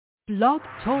Blog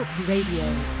Talk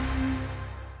Radio.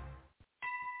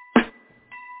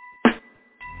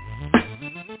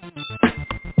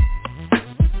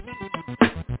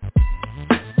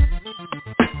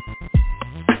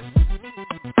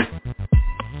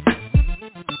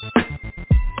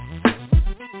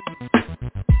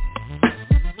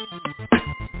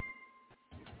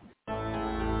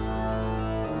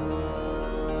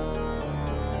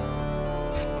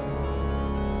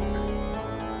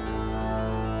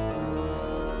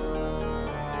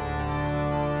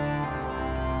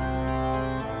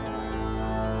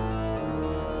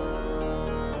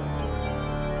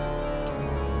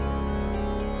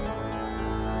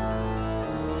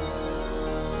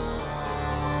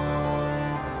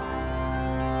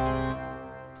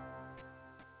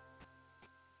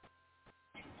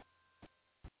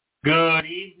 Good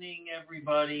evening,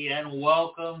 everybody, and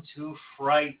welcome to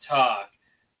Fright Talk.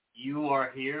 You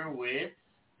are here with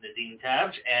Nadine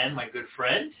Tabj and my good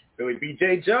friend Billy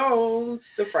B.J. Jones,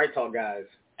 the Fright Talk guys.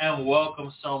 And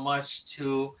welcome so much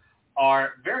to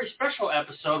our very special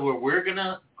episode where we're going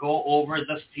to go over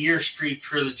the Fear Street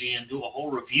Trilogy and do a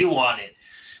whole review on it.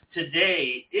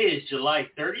 Today is July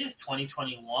 30th,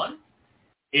 2021.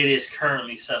 It is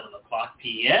currently 7 o'clock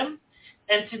p.m.,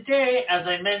 and today, as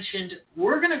I mentioned,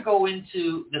 we're going to go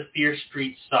into the Fear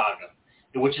Street saga,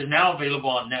 which is now available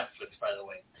on Netflix, by the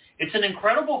way. It's an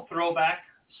incredible throwback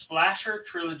slasher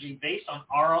trilogy based on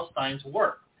R.L. Stine's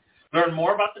work. Learn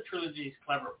more about the trilogy's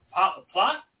clever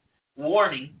plot.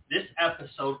 Warning, this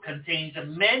episode contains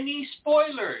many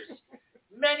spoilers.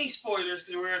 Many spoilers,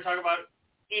 because we're going to talk about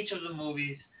each of the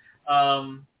movies,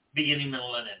 beginning,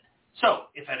 middle, and end. So,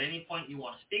 if at any point you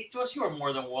want to speak to us, you are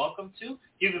more than welcome to.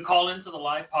 You can call into the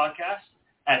live podcast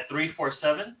at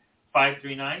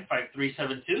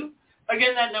 347-539-5372.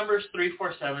 Again, that number is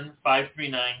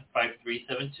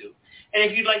 347-539-5372. And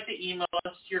if you'd like to email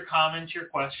us your comments, your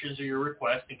questions, or your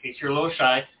requests, in case you're a little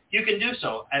shy, you can do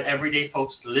so at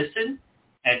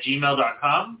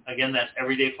everydayfolkslisten@gmail.com. Again, that's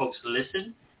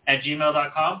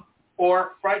everydayfolkslisten@gmail.com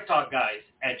or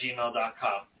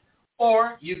frighttalkguys@gmail.com.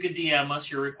 Or you could DM us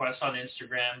your requests on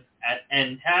Instagram at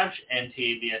ntabsh,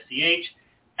 N-T-A-B-S-C-H,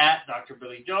 at Dr.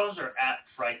 Billy Jones, or at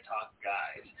Fright Talk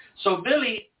Guys. So,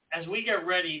 Billy, as we get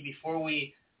ready, before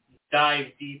we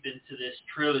dive deep into this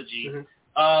trilogy,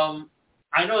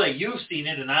 I know that you've seen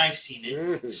it and I've seen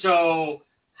it. So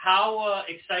how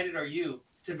excited are you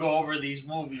to go over these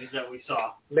movies that we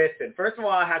saw? Listen, first of all,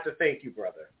 I have to thank you,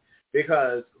 brother,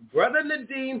 because Brother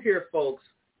Nadeem here, folks,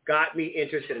 got me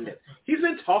interested in this. He's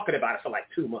been talking about it for like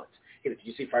 2 months. Did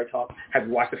you see Fright Talk? Have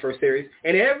you watched the first series?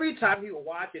 And every time he would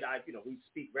watch it, we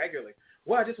speak regularly.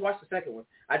 Well, I just watched the second one.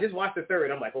 I just watched the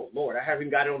third. I'm like, oh, Lord, I haven't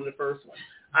got it on the first one.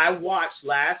 I watched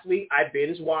last week. I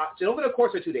binge-watched, and over the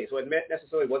course of 2 days, so it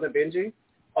necessarily wasn't binging,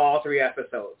 all 3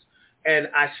 episodes.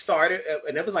 And I started,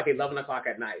 and it was like 11 o'clock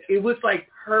at night. It was like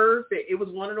perfect. It was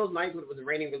one of those nights when it was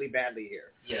raining really badly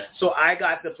here. Yeah. So I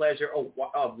got the pleasure of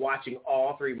watching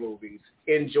all 3 movies,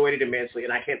 enjoyed it immensely,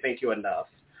 and I can't thank you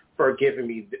enough for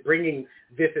bringing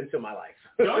this into my life.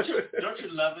 Don't you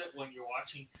love it when you're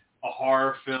watching a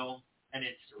horror film and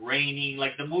it's raining?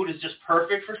 Like, the mood is just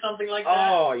perfect for something like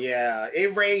that? Oh, yeah.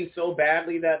 It rained so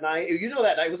badly that night. You know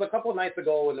that night. It was a couple of nights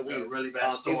ago in the week. A really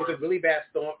bad storm. It was a really bad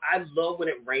storm. I love when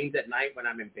it rains at night when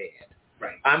I'm in bed.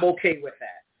 Right. I'm okay with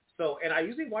that. So, and I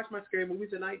usually watch my scary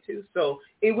movies at night, too. So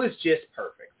it was just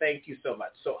perfect. Thank you so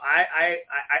much. So I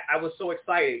was so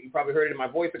excited. You probably heard it in my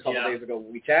voice a couple of days ago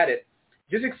when we chatted.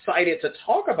 Just excited to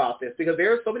talk about this because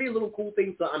there are so many little cool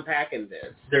things to unpack in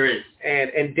this. There is.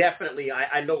 And definitely,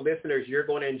 I know listeners, you're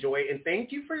going to enjoy it. And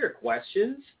thank you for your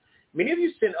questions. Many of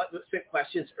you sent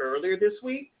questions earlier this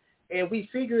week, and we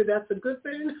figured that's a good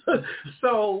thing.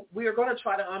 So we are going to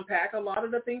try to unpack a lot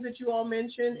of the things that you all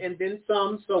mentioned and then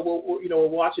some. So we're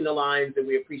watching the lines, and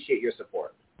we appreciate your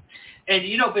support. And,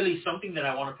 Billy, something that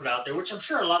I want to put out there, which I'm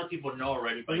sure a lot of people know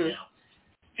already by now.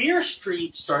 Fear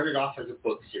Street started off as a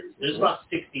book series. There's about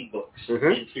 60 books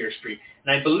in Fear Street.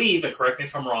 And I believe, and correct me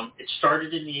if I'm wrong, it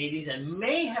started in the 80s and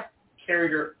may have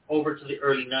carried her over to the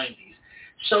early 90s.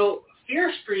 So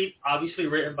Fear Street, obviously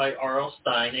written by R.L.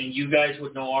 Stine, and you guys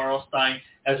would know R.L. Stine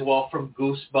as well from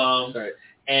Goosebumps. Right.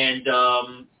 And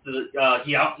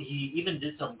he even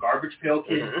did some Garbage Pail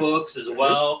Kids books as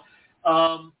well.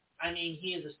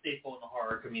 He is a staple in the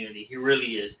horror community. He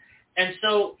really is. And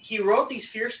so he wrote these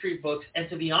Fear Street books, and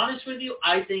to be honest with you,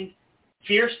 I think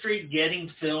Fear Street getting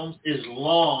films is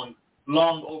long,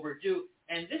 long overdue.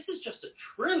 And this is just a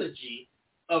trilogy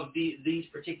of these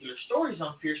particular stories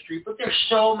on Fear Street, but there's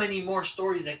so many more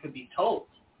stories that could be told.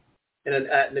 And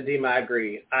Nadeem, I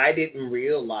agree. I didn't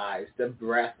realize the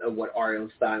breadth of what R.L.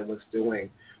 Stine was doing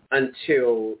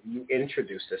until you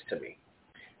introduce this to me.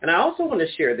 And I also want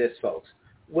to share this, folks.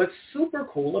 What's super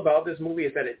cool about this movie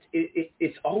is that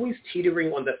it's always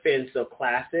teetering on the fence of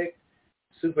classic,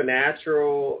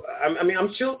 supernatural.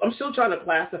 I'm still trying to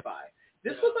classify.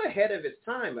 This was ahead of its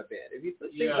time a bit. If you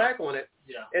think back on it,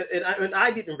 and I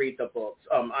didn't read the books.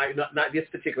 Not this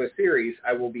particular series.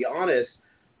 I will be honest.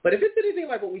 But if it's anything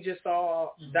like what we just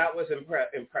saw, that was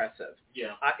impressive.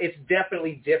 Yeah, it's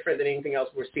definitely different than anything else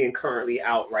we're seeing currently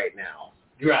out right now.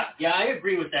 Yeah, I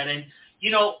agree with that. And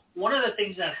one of the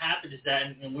things that happened is that,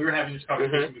 and we were having this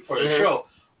conversation before the show,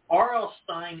 R.L.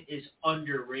 Stine is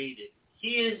underrated. He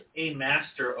is a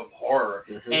master of horror,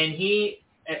 and he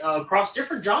across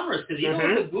different genres, because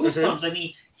with the Goosebumps, I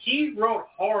mean, he wrote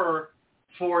horror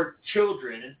for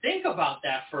children. And think about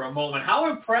that for a moment. How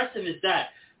impressive is that?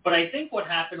 But I think what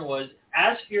happened was,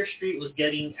 as Fear Street was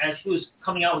as he was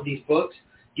coming out with these books,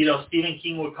 Stephen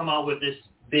King would come out with this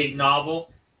big novel,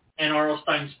 and R.L.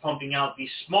 Stine's pumping out these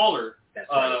smaller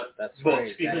books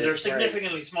because they're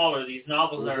significantly smaller. These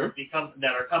novels that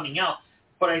are coming out.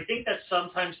 But I think that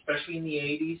sometimes, especially in the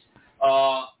 80s,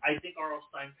 I think R.L.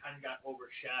 Stine kind of got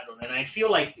overshadowed. And I feel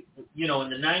like, in the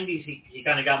 90s, he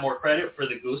kind of got more credit for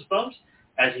the Goosebumps,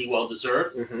 as he well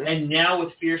deserved. And now with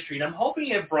Fear Street, I'm hoping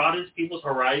it broadens people's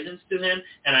horizons to him,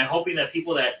 and I'm hoping that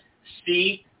people that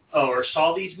see or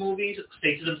saw these movies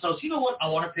say to themselves, you know what, I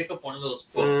want to pick up one of those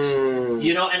books.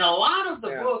 And a lot of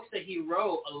the books that he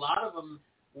wrote, a lot of them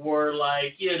were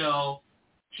like,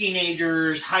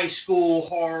 teenagers, high school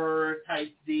horror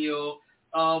type deal.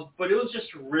 But it was just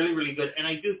really, really good. And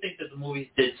I do think that the movies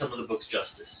did some of the books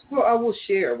justice. Well, I will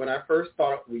share. When I first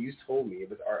when you told me it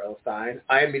was R.L. Stine,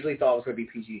 I immediately thought it was going to be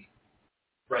PG.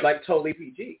 Right. Like totally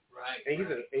PG. Right.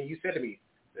 And you said to me,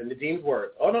 in Nadim's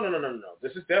words, oh, no.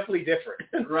 This is definitely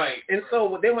different. Right. And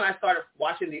so then when I started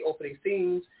watching the opening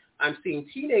scenes, I'm seeing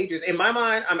teenagers. In my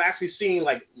mind, I'm actually seeing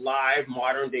like live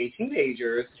modern-day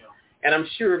teenagers. Yeah. And I'm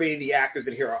sure many of the actors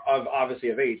in here are obviously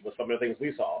of age with some of the things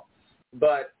we saw.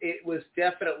 But it was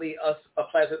definitely a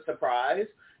pleasant surprise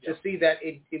to see that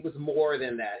it was more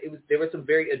than that. There were some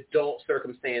very adult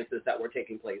circumstances that were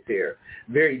taking place here,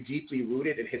 very deeply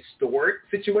rooted in historic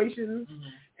situations.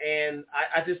 And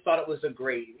I just thought it was a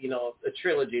great, a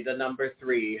trilogy, the number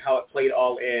 3, how it played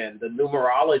all in, the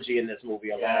numerology in this movie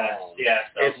alone. Yes,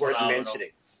 it's worth mentioning.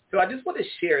 So I just want to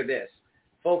share this.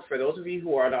 Folks, for those of you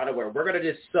who are not aware, we're going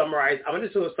to just summarize. I'm going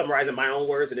to just summarize in my own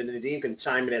words, and then Nadim can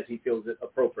chime in as he feels it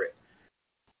appropriate.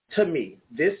 To me,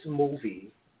 this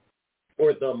movie,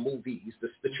 or the movies,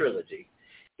 the trilogy,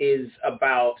 is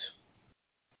about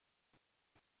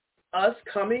us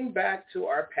coming back to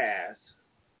our past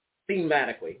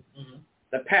thematically.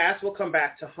 The past will come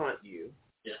back to haunt you.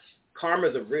 Yes.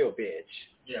 Karma's a real bitch.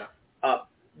 Yeah.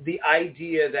 The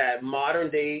idea that modern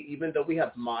day, even though we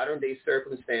have modern day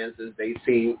circumstances, they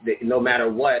seem that no matter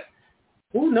what,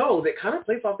 who knows? It kind of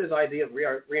plays off this idea of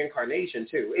reincarnation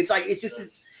too. It's like it's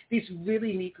these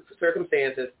really neat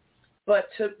circumstances. But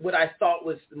what I thought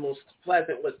was the most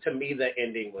pleasant was, to me, the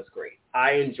ending was great.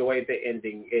 I enjoyed the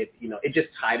ending. It just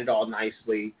tied it all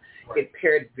nicely. Right. It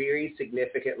paired very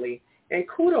significantly. And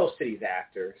kudos to these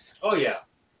actors. Oh yeah,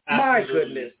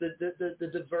 absolutely. My goodness, the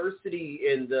diversity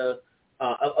in the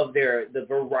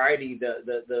variety,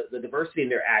 the diversity in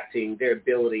their acting, their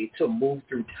ability to move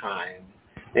through time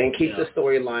and keep the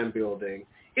storyline building.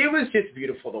 It was just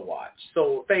beautiful to watch.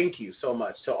 So thank you so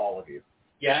much to all of you.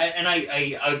 Yeah, and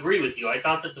I agree with you. I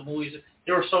thought that the movies,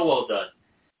 they were so well done.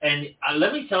 And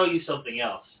let me tell you something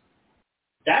else.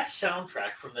 That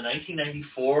soundtrack from the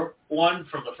 1994 one,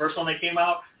 from the first one that came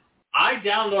out, I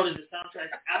downloaded the soundtrack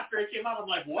after it came out. I'm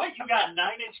like, what? You got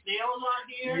 9 Inch Nails on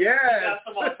here? Yeah. You got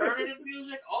some alternative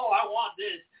music? Oh, I want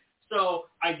this. So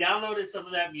I downloaded some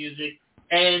of that music,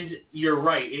 and you're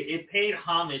right. It paid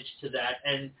homage to that,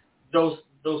 and those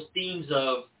themes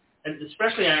of, and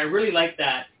especially I really like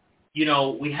that,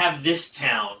 we have this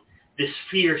town, this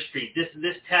Fear Street,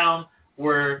 this town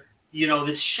where,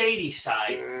 this shady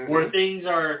side, where things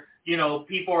are,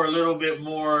 people are a little bit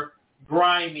more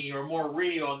grimy or more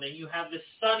real, and then you have this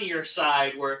sunnier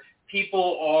side where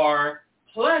people are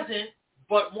pleasant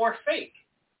but more fake,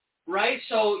 right?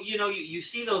 So, you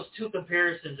see those two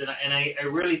comparisons, and I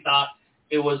really thought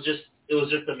it was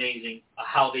just amazing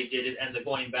how they did it, and the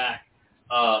going back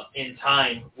in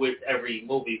time with every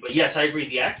movie. But yes, I agree.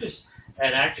 The actors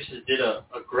and actresses did a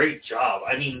great job.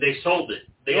 I mean, they sold it.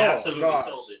 They absolutely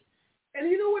sold it. And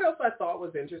you know what else I thought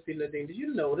was interesting, Nadine? Did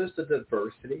you notice the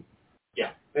diversity?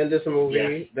 Yeah. In this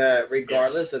movie, that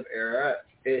regardless of era,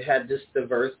 it had this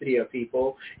diversity of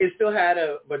people. It still had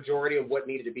a majority of what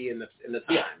needed to be in the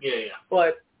time. Yeah.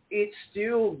 But it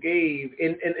still gave,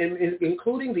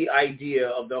 including the idea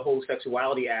of the whole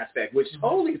sexuality aspect, which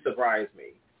totally surprised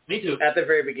me. Me too. At the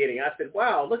very beginning, I said,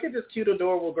 "Wow, look at this cute,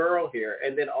 adorable girl here,"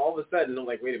 and then all of a sudden, I'm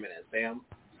like, "Wait a minute, Sam's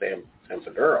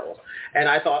a girl," and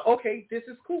I thought, "Okay, this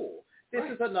is cool. This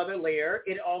is another layer."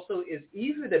 It also is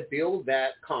easy to build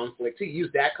that conflict, to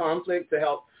use that conflict to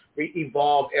help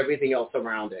evolve everything else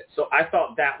around it. So I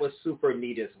thought that was super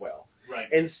neat as well.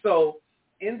 Right. And so,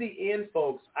 in the end,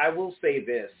 folks, I will say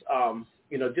this,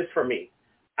 just for me,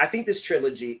 I think this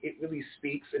trilogy, it really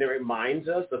speaks and it reminds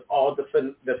us of all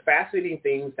the fascinating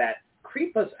things that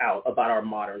creep us out about our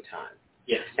modern time.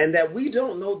 Yes. And that we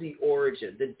don't know the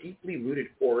deeply rooted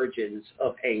origins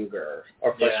of anger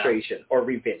or frustration or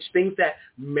revenge, things that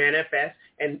manifest.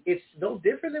 And it's no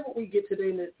different than what we get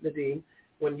today, Nadeem,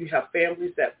 when you have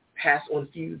families that pass on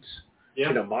feuds.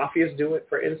 Yeah. Mafias do it,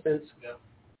 for instance. Yeah.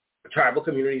 Tribal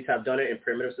communities have done it in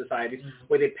primitive societies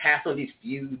where they pass on these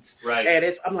feuds. Right.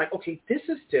 And I'm like, okay, this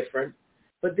is different.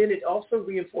 But then it also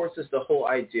reinforces the whole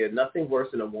idea, nothing worse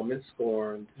than a woman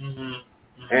scorned,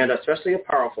 and especially a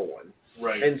powerful one.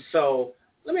 Right. And so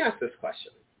let me ask this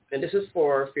question. And this is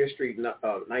for Fear Street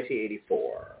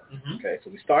 1984. Okay, so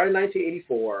we started in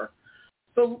 1984.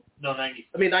 So, no, 90.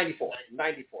 I mean, 94.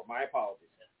 94, my apologies.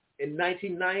 In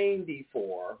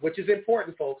 1994, which is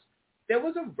important, folks, there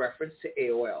was a reference to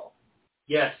AOL.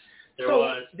 Yes, there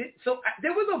was.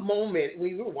 There was a moment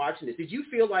when we were watching this. Did you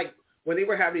feel like when they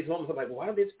were having these moments, I'm like, why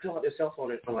don't they just pull out their cell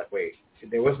phone? And I'm like, wait,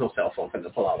 there was no cell phone for them to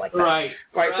pull out like that. Right.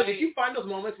 So did you find those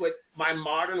moments where my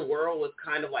modern world was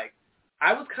kind of like,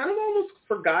 I was kind of almost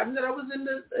forgotten that I was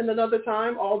in another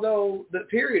time, although the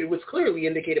period was clearly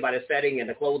indicated by the setting and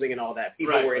the clothing and all that.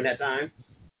 People were in that time.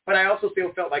 But I also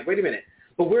still felt like, wait a minute.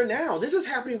 But this is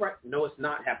happening right. No, it's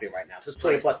not happening right now. This is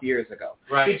 20 plus years ago.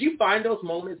 Right. Did you find those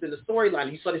moments in the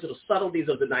storyline? You saw these little subtleties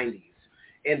of the 90s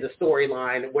in the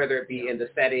storyline, whether it be in the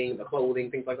setting, the clothing,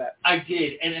 things like that? I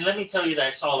did. And let me tell you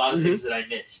that I saw a lot of things that I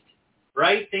missed.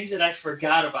 Right? Things that I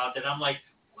forgot about that I'm like,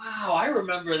 wow, I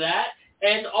remember that.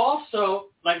 And also,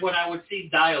 like when I would see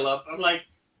dial-up, I'm like,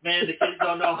 man, the kids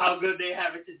don't know how good they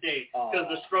have it today. Because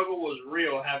the struggle was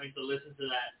real having to listen to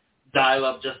that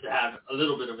dial-up just to have a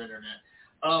little bit of internet.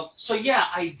 So yeah,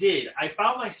 I did. I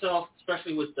found myself,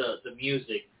 especially with the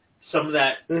music, some of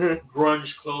that grunge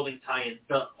clothing tie-in.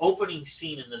 The opening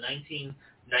scene in the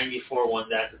 1994 one,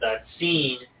 that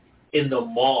scene in the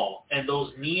mall, and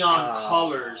those neon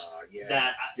colors,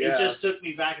 it just took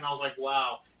me back, and I was like,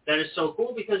 wow, that is so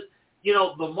cool, because,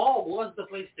 the mall was the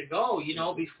place to go,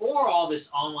 before all this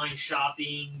online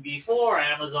shopping, before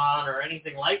Amazon or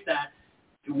anything like that.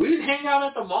 We'd hang out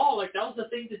at the mall. Like, that was the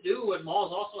thing to do, and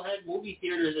malls also had movie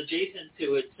theaters adjacent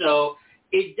to it. So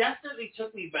it definitely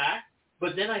took me back,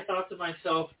 but then I thought to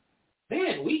myself,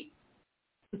 man,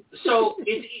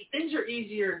 things are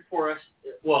easier for us,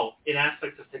 well, in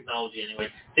aspects of technology anyway,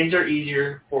 things are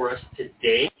easier for us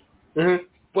today,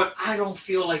 but I don't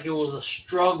feel like it was a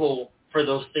struggle for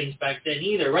those things back then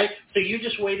either, right? So you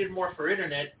just waited more for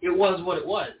internet. It was what it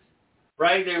was.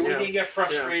 Right? We didn't get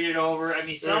frustrated over. I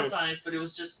mean, sometimes, but it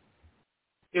was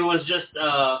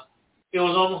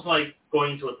almost like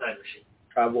going to a time machine.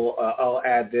 I'll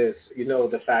add this.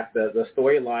 The fact that the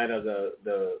storyline of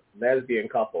the lesbian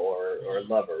couple or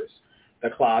lovers,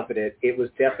 the closeted, it was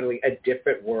definitely a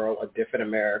different world, a different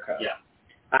America. Yeah.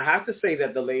 I have to say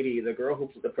that the girl who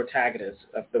was the protagonist,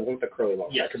 the one with the curly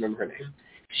long, I can remember her name.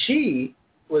 She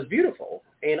was beautiful,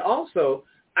 and also,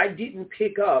 I didn't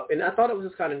pick up, and I thought it was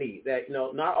just kind of neat that,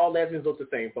 not all lesbians look the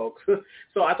same, folks.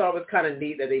 So I thought it was kind of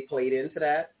neat that they played into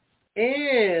that.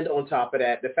 And on top of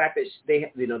that, the fact that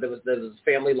there was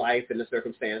family life and the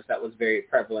circumstance that was very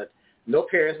prevalent. No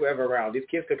parents were ever around. These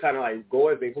kids could kind of like go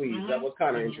as they please. That was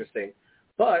kind of interesting.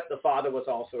 But the father was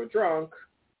also a drunk.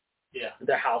 Yeah.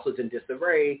 The house was in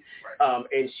disarray,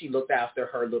 and she looked after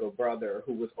her little brother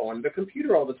who was on the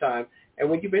computer all the time. And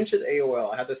when you mentioned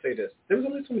AOL, I have to say this. There was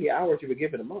only so many hours you were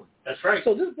given a month. That's right.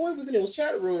 So this boy was in those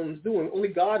chat rooms doing only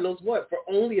God knows what for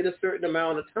only a certain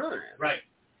amount of time. Right.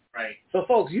 So,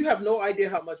 folks, you have no idea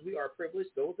how much we are privileged,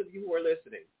 those of you who are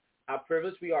listening, how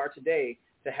privileged we are today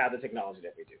to have the technology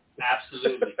that we do.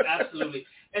 Absolutely.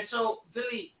 And so,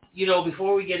 Billy,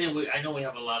 before we get in, I know we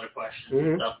have a lot of questions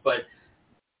and stuff, but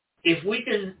if we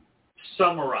can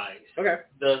summarize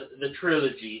the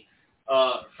trilogy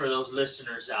for those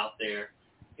listeners out there,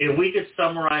 if we could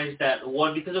summarize that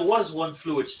one, because it was one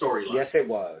fluid storyline. Yes, it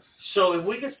was. So if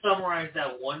we could summarize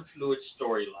that one fluid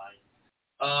storyline,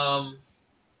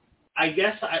 I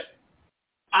guess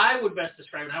I would best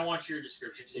describe it. I want your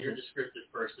description, because you're a descriptive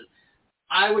person.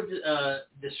 I would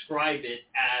describe it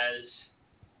as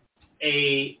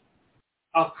a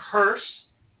curse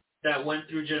that went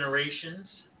through generations,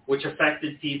 which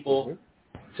affected people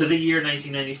to the year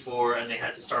 1994, and they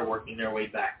had to start working their way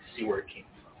back to see where it came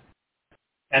from.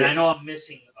 And I know I'm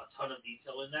missing a ton of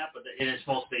detail in that, but in its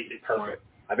most basic form. Perfect.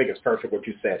 I think it's perfect what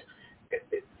you said.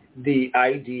 The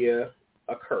idea,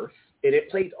 a curse, and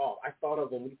it played off. I thought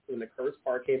of when the curse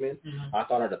part came in, I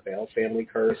thought of the Bell family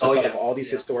curse. I thought of all these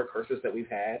historic curses that we've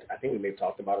had. I think we may have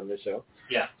talked about it on this show.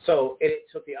 Yeah. So it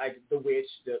took the witch,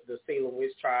 the Salem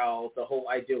witch trials, the whole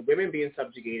idea of women being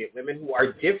subjugated, women who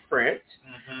are different,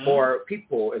 or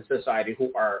people in society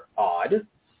who are odd,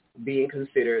 being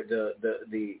considered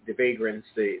the vagrants,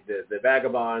 the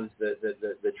vagabonds,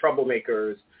 the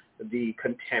troublemakers, the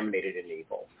contaminated and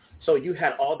evil. So you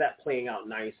had all that playing out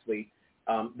nicely.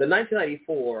 The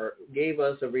 1994 gave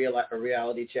us a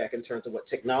reality check in terms of what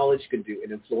technology could do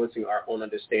in influencing our own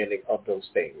understanding of those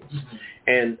things.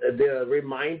 And the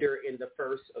reminder in the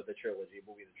first of the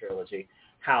trilogy,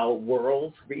 how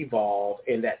worlds evolve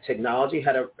and that technology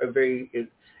had a very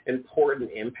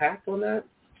important impact on that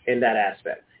in that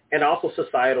aspect. And also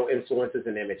societal influences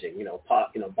in imaging,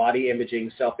 body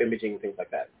imaging, self-imaging, things like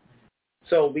that.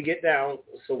 So we get down,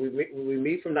 so we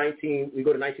meet from we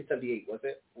go to 1978, was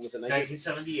it?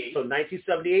 1978. So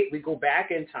 1978, we go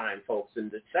back in time, folks, in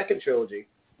the second trilogy,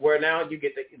 where now you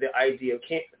get the idea of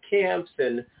camps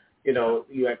and,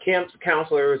 you have camps,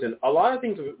 counselors, and a lot of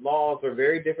things, laws are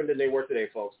very different than they were today,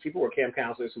 folks. People were camp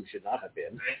counselors who should not have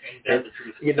been. That's the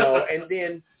truth. And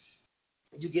then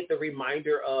you get the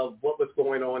reminder of what was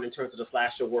going on in terms of the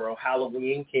slasher world.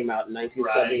 Halloween came out in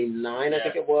 1979, I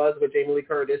think it was, with Jamie Lee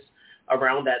Curtis.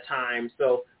 Around that time,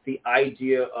 so the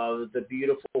idea of the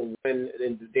beautiful woman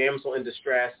and the damsel in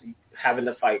distress having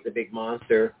to fight the big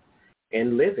monster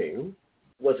and living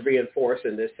was reinforced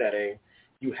in this setting.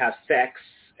 You have sex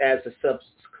as a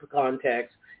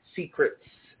sub-context, secrets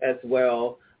as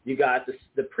well. You got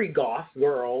the pre-goth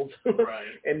girls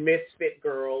and misfit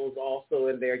girls also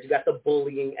in there. You got the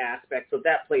bullying aspect, so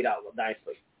that played out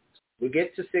nicely. We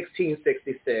get to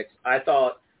 1666. I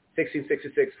thought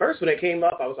 1666. First, when it came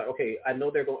up, I was like, okay, I know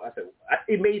they're going. I said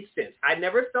it made sense. I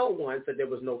never felt once that there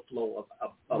was no flow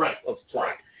of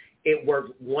plot. It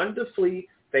worked wonderfully.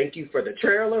 Thank you for the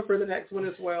trailer for the next one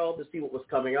as well to see what was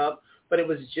coming up. But it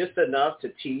was just enough to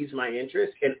tease my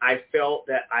interest, and I felt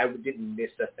that I didn't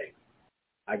miss a thing.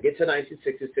 I get to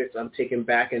 1966. I'm taken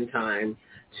back in time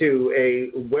to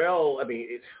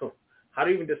how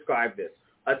do you even describe this?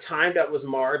 A time that was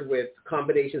marred with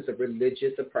combinations of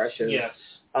religious oppression,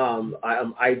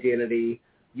 identity.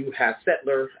 You have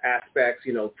settler aspects,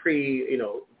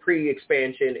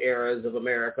 pre-expansion eras of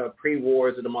America,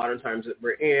 pre-wars of the modern times that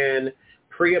we're in,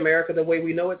 pre-America the way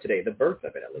we know it today, the birth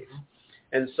of it at least.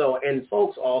 And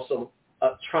folks also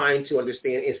trying to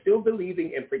understand and still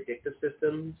believing in predictive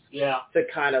systems to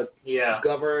kind of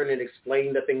govern and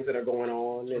explain the things that are going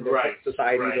on in the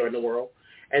societies or in the world.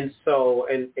 And so,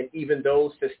 and even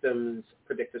those systems,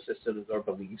 predictive systems or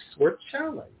beliefs were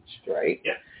challenged, right?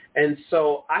 Yeah. And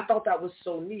so I thought that was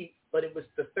so neat, but it was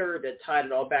the third that tied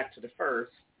it all back to the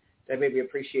first that made me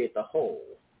appreciate the whole.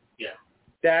 Yeah.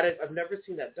 I've never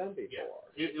seen that done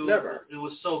before. Never. It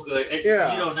was so good.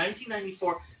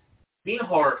 1994, being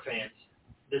horror fans,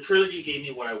 the trilogy gave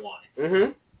me what I wanted.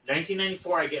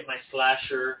 1994, I get my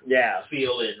slasher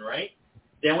feel in, right?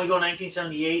 Then we go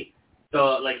 1978.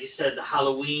 Like you said, the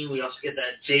Halloween, we also get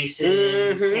that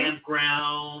Jason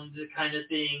campground kind of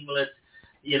thing. Let's,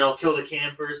 kill the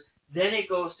campers. Then it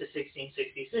goes to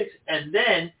 1666, and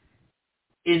then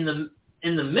in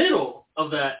the middle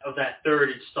of that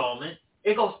third installment,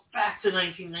 it goes back to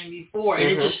 1994, and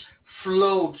it just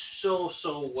flowed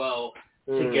so well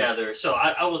together. So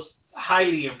I was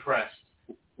highly impressed.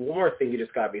 One more thing you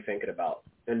just got me thinking about.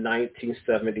 In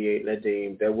 1978,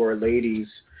 Nadeem, there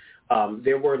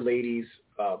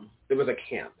was a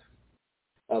camp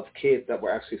of kids that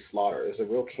were actually slaughtered. There's a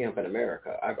real camp in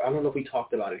America. I don't know if we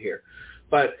talked about it here,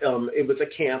 but it was a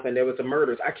camp and there was the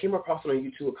murders. I came across it on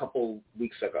YouTube a couple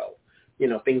weeks ago.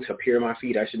 Things appear in my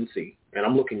feed I shouldn't see, and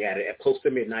I'm looking at it at close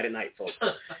to midnight at night, folks.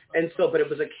 But it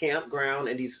was a campground,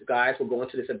 and these guys were going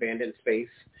to this abandoned space.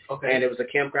 And it was a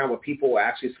campground where people were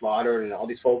actually slaughtered and all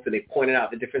these folks, and they pointed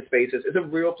out the different spaces. It's a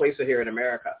real place here in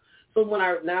America. So when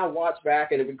I now watch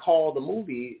back and recall the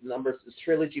movie,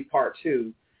 Trilogy Part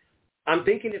 2, I'm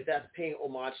thinking if that's paying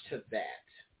homage to that,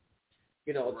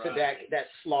 to that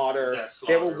slaughter.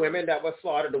 There were women that were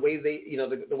slaughtered, the way they,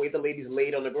 the way the ladies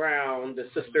laid on the ground, the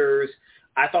sisters.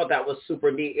 I thought that was super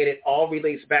neat, and it all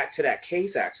relates back to that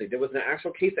case, actually. There was an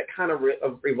actual case that kind of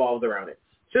revolved around it.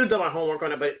 Should have done my homework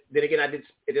on it, but then again,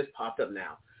 it just popped up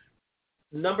now.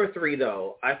 number 3,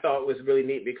 though, I thought was really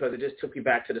neat because it just took you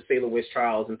back to the Salem witch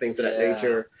trials and things of that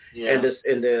nature. Yeah. And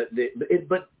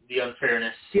the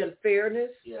unfairness. The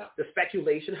unfairness. Yeah. The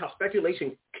speculation, how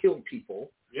speculation killed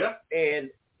people. Yeah. And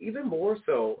even more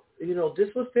so, this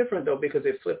was different, though, because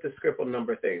it flipped the script on a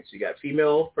number of things. You got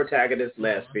female protagonist,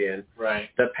 lesbian. Right.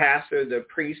 The pastor, the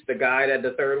priest, the guy at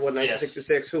the third one,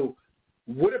 1966, who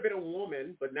would have been a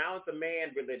woman, but now it's a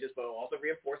man religious, but also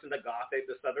reinforcing the Gothic,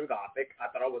 the Southern Gothic. I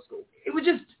thought it was cool.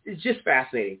 It's just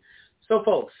fascinating. So,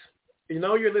 folks,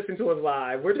 you're listening to us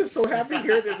live. We're just so happy to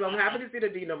hear this. I'm happy to see the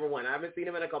D number 1. I haven't seen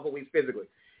him in a couple of weeks physically.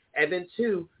 And then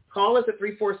 2, call us at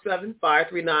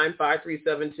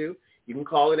 347-539-5372. You can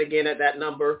call in again at that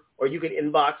number, or you can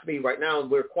inbox me. Right now,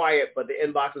 we're quiet, but the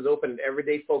inbox is open at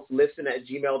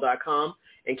everydayfolkslisten@gmail.com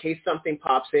in case something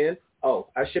pops in. Oh,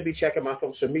 I should be checking my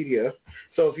social media.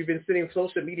 So if you've been sending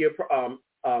social media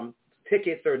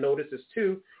tickets or notices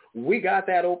too, we got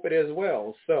that open as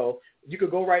well. So you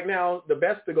could go right now. The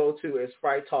best to go to is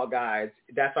Fright Talk Guides.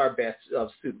 That's our best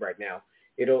suit right now.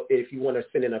 If you want to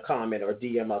send in a comment or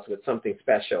DM us with something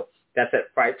special, that's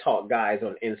at Fright Talk Guides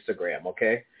on Instagram,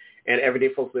 okay? And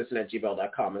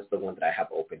everydayfolkslisten@gmail.com is the one that I have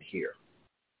open here.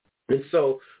 And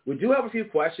so we do have a few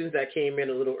questions that came in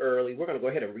a little early. We're going to go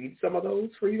ahead and read some of those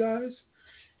for you guys.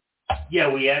 Yeah,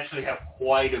 we actually have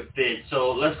quite a bit.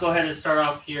 So let's go ahead and start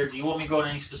off here. Do you want me to go in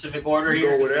any specific order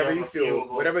here? Go whatever you feel,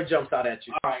 whatever jumps out at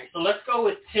you. All right, so let's go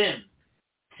with Tim.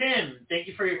 Tim, thank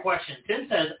you for your question. Tim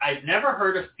says, I've never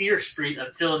heard of Fear Street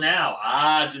until now.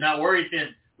 Do not worry,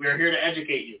 Tim. We are here to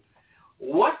educate you.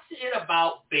 What's it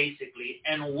about, basically,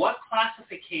 and what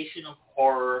classification of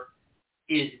horror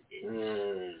is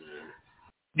it?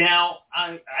 Now,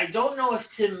 I don't know if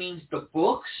Tim means the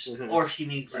books or if he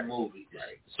means the movies.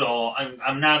 Right. So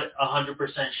I'm not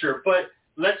 100% sure. But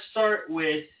let's start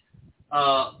with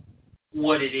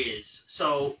what it is.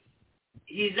 So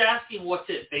he's asking what's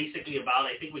it basically about.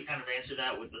 I think we kind of answered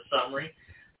that with the summary.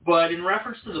 But in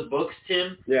reference to the books,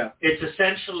 Tim, it's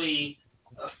essentially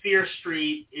Fear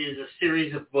Street is a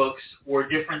series of books where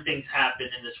different things happen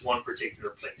in this one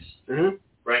particular place,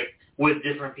 right, with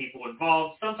different people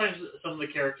involved. Sometimes some of the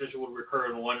characters will recur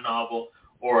in one novel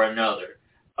or another.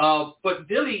 But,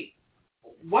 Billy,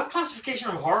 what classification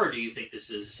of horror do you think this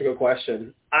is? That's a good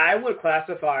question. I would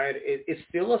classify it's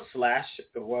still a slash.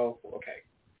 Well, okay.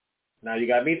 Now you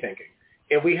got me thinking.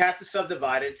 If we have to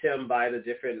subdivide it, Tim, by the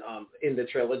different, in the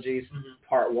trilogies,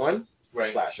 part 1,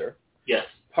 slasher. Yes.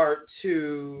 Part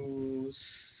 2,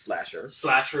 slasher.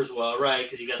 Slasher as well, right?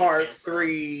 Because you got part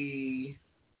 3,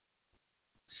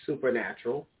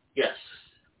 supernatural. Yes.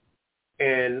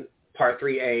 And part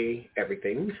 3A,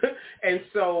 everything. And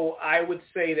so I would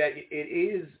say that it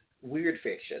is weird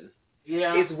fiction.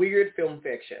 Yeah. It's weird film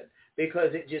fiction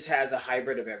because it just has a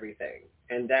hybrid of everything.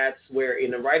 And that's where,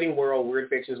 in the writing world, weird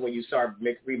fiction is when you start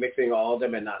remixing all of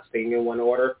them and not staying in one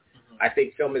order. I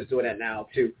think film is doing that now,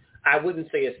 too. I wouldn't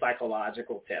say it's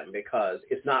psychological, Tim, because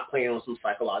it's not playing on some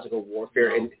psychological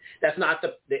warfare, and that's not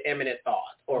the eminent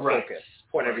thought or focus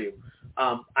point of view.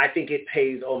 I think it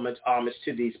pays homage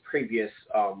to these previous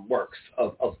works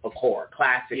of horror,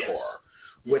 classic horror,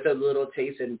 with a little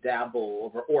taste and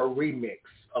dabble or remix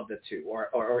of the two,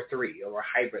 or three, or a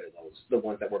hybrid of those, the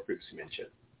ones that were previously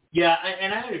mentioned. Yeah,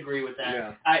 and I would agree with that.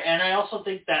 Yeah. And I also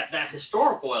think that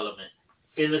historical element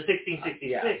in the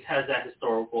 1666 has that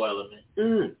historical element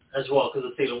as well, because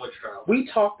of Salem witch trial. We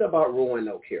talked about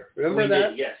Roanoke here. Remember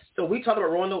that? Did, yes. So we talked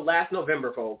about Roanoke last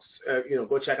November, folks.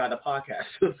 Go check out the podcast.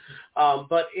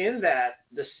 But in that,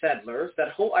 the settlers, that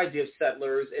whole idea of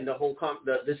settlers and the whole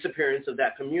the disappearance of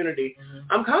that community,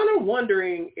 I'm kind of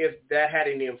wondering if that had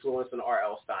any influence on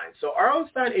R.L. Stine. So R.L.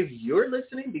 Stine, if you're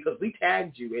listening, because we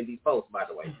tagged you in these posts, by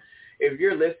the way, if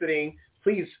you're listening,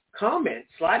 please comment,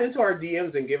 slide into our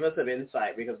DMs, and give us an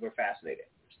insight because we're fascinated.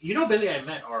 You know, Billy, I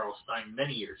met R.L. Stine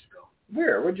many years ago.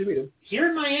 Where? Where'd you meet him? Here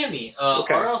in Miami.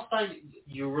 R.L. Stine,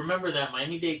 you remember that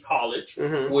Miami-Dade College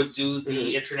would do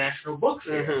the International Book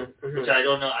Fair, which I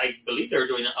don't know, I believe they were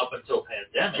doing it up until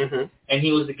pandemic. And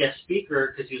he was the guest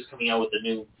speaker because he was coming out with a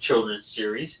new children's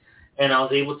series. And I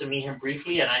was able to meet him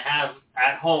briefly, and I have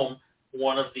at home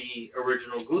one of the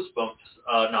original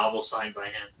Goosebumps novels signed by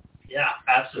him. Yeah,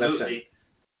 absolutely.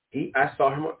 I saw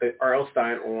him, R.L.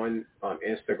 Stine, on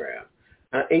Instagram.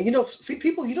 And,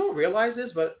 people, you don't realize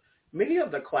this, but many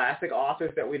of the classic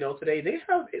authors that we know today, they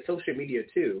have social media,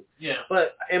 too. Yeah.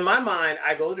 But in my mind,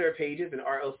 I go to their pages, and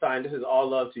R.L. Stine, this is all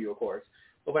love to you, of course.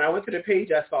 But when I went to their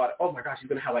page, I thought, oh, my gosh, he's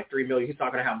going to have like 3 million. He's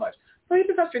not going to have much. But he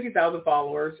just has 50,000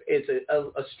 followers. It's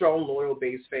a strong, loyal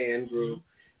base fan group.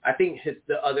 I think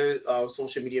the other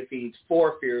social media feeds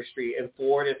for Fear Street and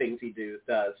for the things he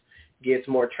does gets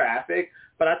more traffic.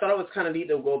 But I thought it was kind of neat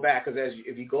to go back because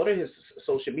if you go to his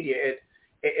social media,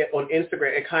 it on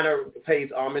Instagram, it kind of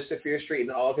pays homage to Fear Street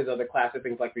and all of his other classic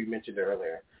things like we mentioned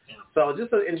earlier. Yeah. So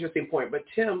just an interesting point. But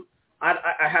Tim,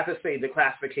 I have to say the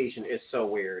classification is so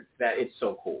weird that it's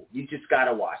so cool. You just got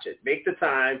to watch it. Make the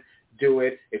time. Do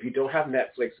it. If you don't have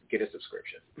Netflix, get a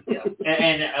subscription. Yeah.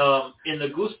 And in the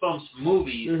Goosebumps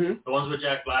movies, the ones with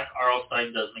Jack Black, R.L.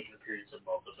 Stine does make an appearance in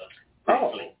both of them.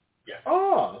 Briefly. Oh. Yeah.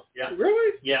 Oh. Yeah.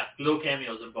 Really? Yeah. Little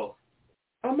cameos in both.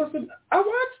 I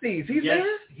watched these. He's yes,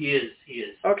 there? He is.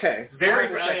 Okay. Very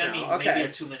bright. I mean, maybe a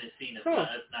 2-minute scene. It's not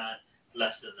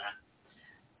less than that.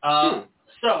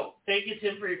 So, thank you,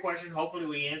 Tim, for your question. Hopefully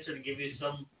we answered and give you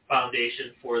some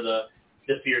foundation for the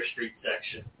Fear Street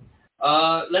section.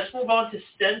 Let's move on to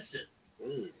Stenson.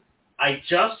 I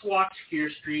just watched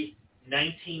Fear Street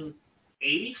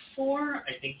 1984.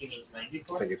 I think he means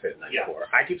 94. I think he said 94. Yeah.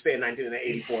 I keep saying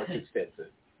 1984 to Stenson.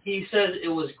 He says it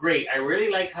was great. I really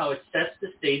like how it sets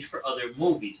the stage for other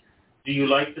movies. Do you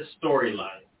like the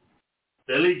storyline?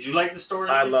 Billy, do you like the storyline?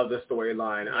 I love the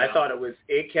storyline. Yeah. I thought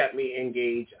it kept me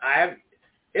engaged.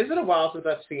 It's been a while since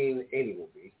I've seen any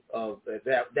movie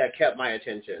that kept my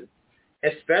attention.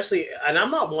 Especially, and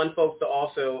I'm not one folks to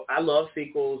also, I love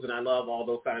sequels and I love all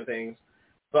those kind of things.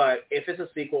 But if it's a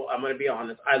sequel, I'm going to be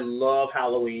honest, I love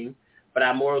Halloween, but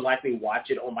I more likely watch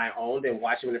it on my own than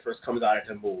watch it when it first comes out as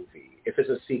a movie. If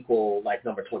it's a sequel like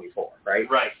number 24, right?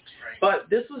 Right. But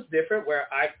this was different where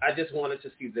I just wanted to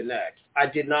see the next. I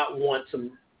didn't want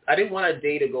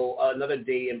another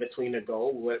day in between to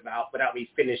go without me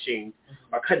finishing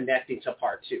or connecting to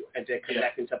part 2 and then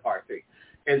connecting to part 3.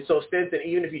 And so, Stenson,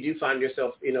 even if you do find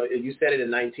yourself, you said it in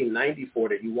 1994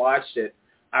 that you watched it,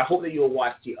 I hope that you'll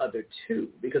watch the other 2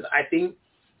 because I think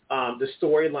the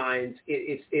storylines,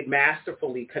 it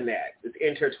masterfully connects. It's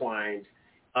intertwined.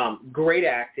 Great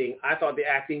acting. I thought the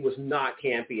acting was not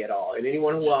campy at all. And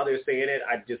anyone who out there saying it,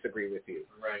 I disagree with you.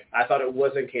 Right. I thought it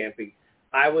wasn't campy.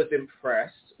 I was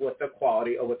impressed with the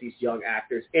quality of what these young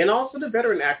actors and also the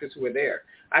veteran actors who were there.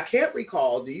 I can't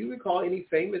recall. Do you recall any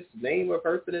famous name or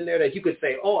person in there that you could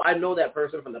say, oh, I know that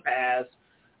person from the past?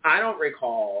 I don't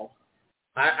recall.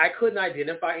 I couldn't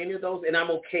identify any of those, and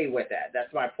I'm okay with that.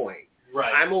 That's my point.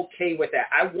 Right. I'm okay with that.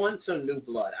 I want some new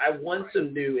blood. I want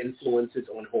some new influences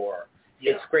on horror.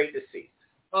 Yeah. It's great to see.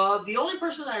 The only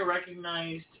person I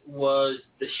recognized was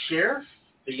the sheriff,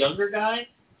 the younger guy.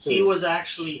 He was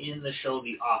actually in the show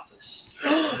The Office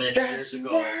many years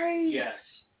ago. Right. Yes.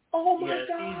 Oh my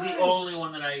God. He's the only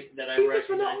one that I recognized.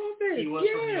 From The Office. He was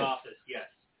from The Office. Yes.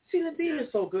 See, Nadine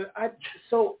is so good.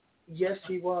 Yes,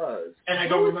 he was. And I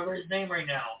don't remember his name right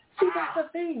now. See, that's the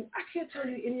thing. I can't tell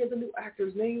you any of the new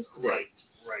actors' names today. Right.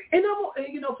 And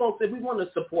folks, if we want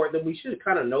to support them, we should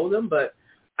kind of know them. But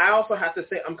I also have to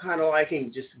say, I'm kind of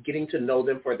liking just getting to know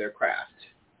them for their craft.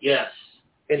 Yes.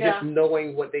 And just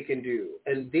knowing what they can do.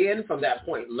 And then from that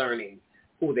point, learning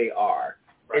who they are.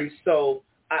 Right. And so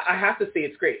I have to say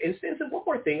it's great. And Stenson, one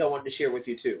more thing I wanted to share with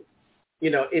you, too.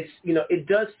 It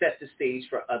does set the stage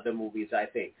for other movies, I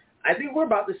think. I think we're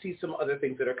about to see some other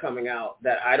things that are coming out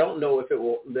that I don't know if it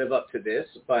will live up to this,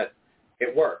 but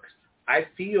it works. I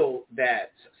feel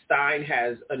that Stein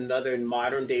has another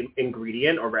modern-day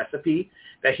ingredient or recipe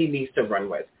that he needs to run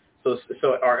with. So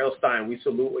R.L. Stine, we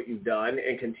salute what you've done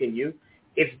and continue.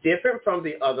 It's different from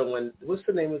the other one. What's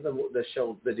the name of the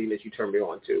show, the Dean, that you turned me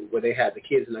on to, where they had the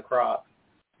kids in the crop,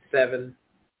 7,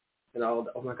 and all.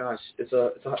 Oh my gosh,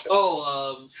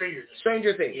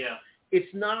 Stranger Things. Yeah,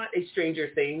 it's not a Stranger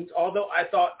Things. Although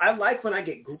I like when I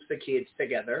get groups of kids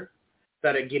together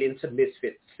that get into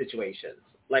misfit situations.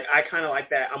 Like I kind of like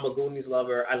that. I'm a Goonies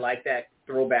lover. I like that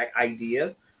throwback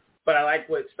idea. But I like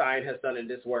what Stein has done in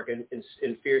this work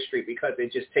in Fear Street because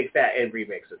it just takes that and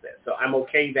remixes it. So I'm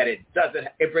okay that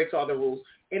it breaks all the rules.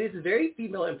 And it's very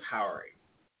female empowering.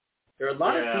 There are a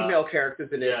lot of female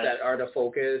characters in it that are the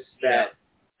focus.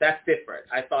 That's different.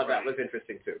 I thought that was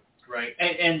interesting too. Right.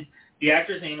 And the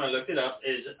actor's name, I looked it up,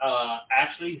 is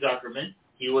Ashley Zuckerman.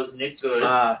 He was Nick Good.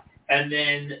 And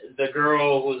then the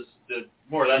girl who's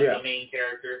more or less the main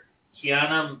character,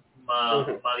 Kiana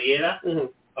Maliera. Mm-hmm.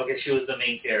 Okay, she was the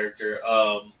main character.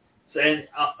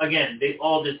 Again, they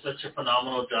all did such a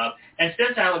phenomenal job. And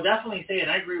since I would definitely say,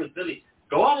 and I agree with Billy,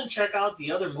 go out and check out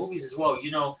the other movies as well.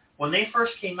 When they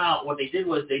first came out, what they did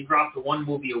was they dropped one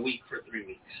movie a week for 3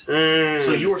 weeks.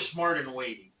 So you were smart in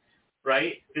waiting,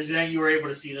 right? Because then you were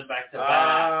able to see them back to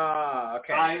back.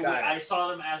 Okay. I saw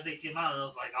them as they came out, and I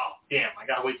was like, oh, damn, I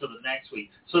got to wait till the next week.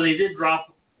 So they did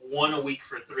drop one a week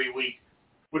for 3 weeks,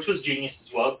 which was genius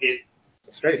as well. It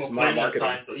Straight people smart plenty of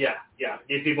marketing. time.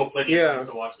 Give people plenty of time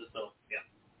to watch this film. Yeah.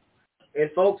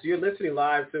 And folks, you're listening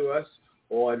live to us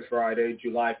on Friday,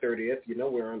 July 30th. You know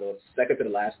we're on the second to the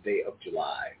last day of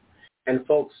July. And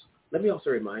folks, let me also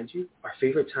remind you, our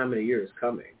favorite time of the year is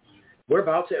coming. We're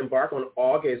about to embark on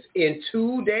August in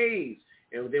 2 days.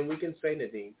 And then we can say,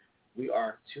 Nadine, we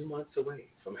are 2 months away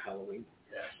from Halloween.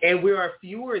 Yeah. And we are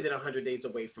fewer than 100 days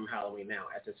away from Halloween now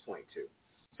at this point, too.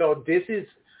 So this is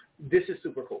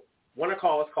super cool. Want to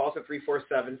call us? Call us at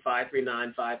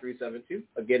 347-539-5372.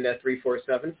 Again, that's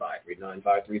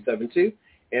 347-539-5372.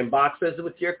 Inbox us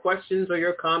with your questions or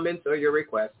your comments or your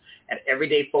requests at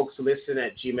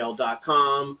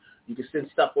everydayfolkslisten@gmail.com. You can send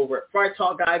stuff over at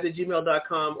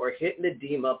frighttalkguys@gmail.com or hit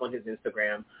Nadeem up on his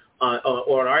Instagram,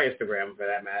 or on our Instagram for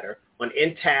that matter, on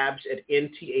ntabs at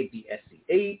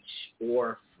NTABSCH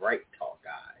or Fright Talk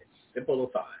Guys. Simple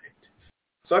and fine.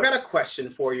 So I got a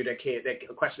question for you a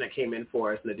question that came in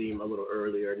for us, Nadeem, a little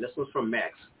earlier, and this was from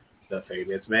Max, the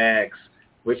famous Max.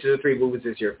 Which of the 3 movies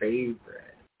is your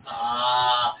favorite?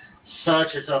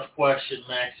 Such a tough question,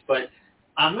 Max, but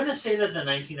I'm going to say that the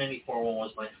 1994 one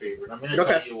was my favorite. I'm going to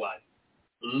tell you why.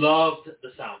 Loved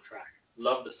the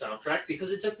soundtrack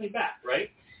because it took me back,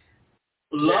 right?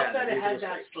 Loved that it had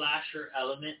that slasher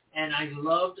element, and I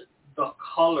loved the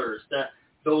colors, that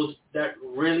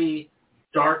really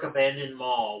dark abandoned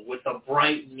mall with the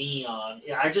bright neon.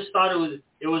 I just thought it was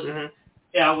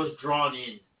I was drawn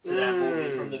in to that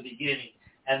movie from the beginning.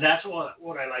 And that's what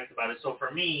I liked about it. So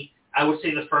for me, I would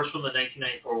say the first one, the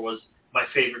 1994, was my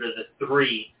favorite of the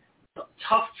 3.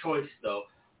 Tough choice, though.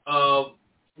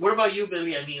 What about you,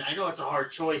 Billy? I mean, I know it's a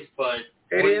hard choice, but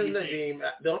it is, Nadeem.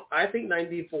 I think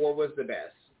 94 was the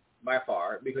best by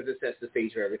far because it sets the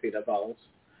stage for everything that follows.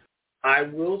 I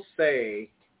will say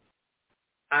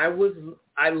I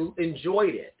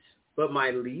enjoyed it, but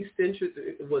my least interest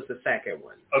was the second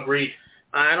one. Agreed.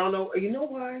 I don't know. You know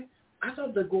why? I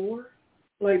thought the gore.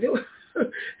 Like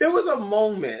there was a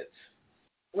moment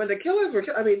when the killers were.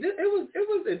 I mean, it was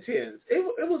intense.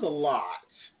 It was a lot.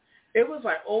 It was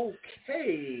like,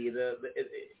 okay, the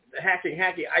hacking.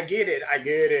 I get it.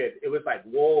 It was like,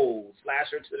 whoa,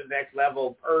 slasher to the next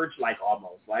level, Purge, like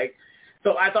almost like.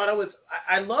 So I thought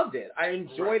I loved it. I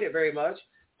enjoyed it very much.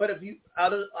 But if you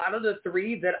out of the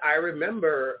 3 that I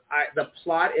remember, the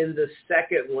plot in the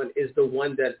second one is the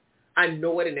one that I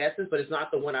know it in essence, but it's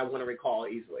not the one I want to recall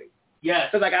easily.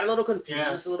 Yes. Because I got a little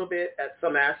confused a little bit at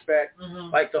some aspect,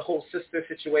 like the whole sister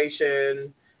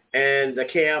situation and the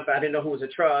camp. I didn't know who was to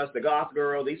trust, the goth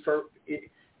girl. These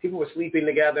people were sleeping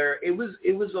together. It was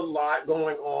a lot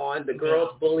going on. The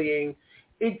girls bullying.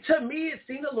 To me, it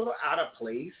seemed a little out of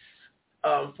place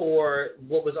for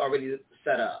what was already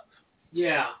set up.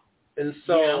 Yeah. And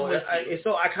so,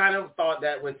 I kind of thought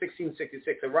that when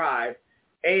 1666 arrived,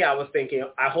 A, I was thinking,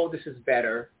 I hope this is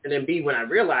better. And then B, when I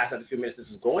realized after a few minutes this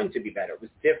was going to be better, it was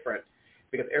different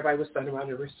because everybody was standing around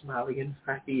and they were smiling and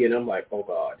happy, and I'm like, oh,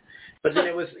 God. But then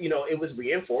it was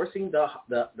reinforcing the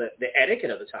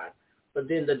etiquette of the time. But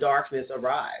then the darkness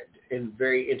arrived in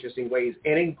very interesting ways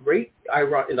and in great,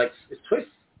 twists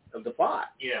of the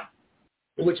plot. Yeah.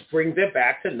 Which brings it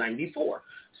back to 94.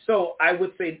 So I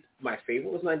would say my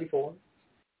favorite was 94,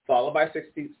 followed by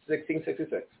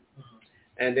 1666.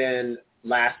 And then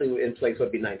lastly in place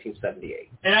would be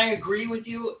 1978. And I agree with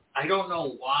you. I don't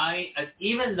know why.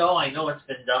 Even though I know it's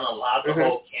been done a lot, the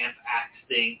whole camp act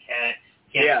thing,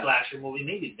 camp slasher movie,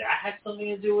 maybe that had something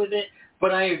to do with it.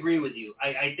 But I agree with you.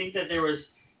 I think that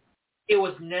it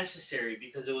was necessary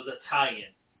because it was a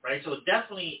tie-in, right? So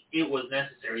definitely it was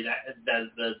necessary, that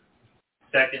the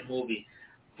second movie.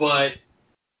 But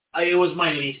it was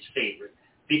my least favorite.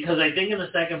 Because I think in the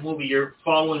second movie, you're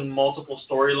following multiple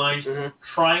storylines,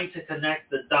 trying to connect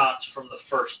the dots from the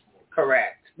first movie.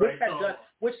 Correct. Right?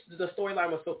 Which the storyline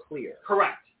was so clear.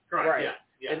 Correct. Right.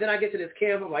 Yeah. And then I get to this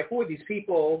camp, I'm like, who are these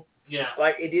people? Yeah.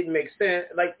 Like, it didn't make sense.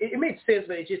 Like, it made sense,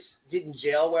 but it just didn't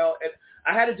gel well. And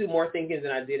I had to do more thinking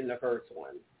than I did in the first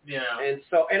one. Yeah.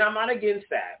 And I'm not against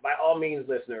that. By all means,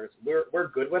 listeners, we're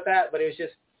good with that. But it's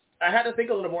just, I had to think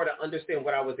a little more to understand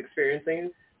what I was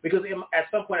experiencing. Because at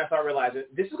some point I started realizing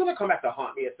this is going to come back to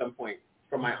haunt me at some point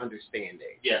from my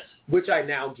understanding. Yes. Which I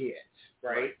now get,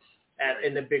 right?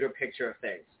 In the bigger picture of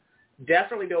things.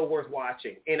 Definitely they were worth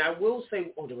watching. And I will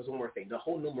say, there was one more thing, the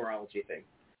whole numerology thing.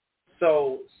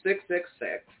 So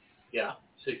 666. Yeah.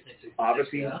 666.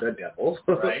 Obviously the devil.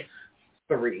 Right.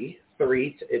 3,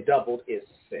 it doubled is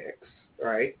 6,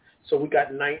 right? So we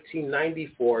got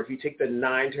 1994. If you take the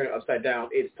 9, turn it upside down,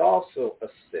 it's also a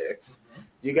 6.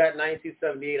 You got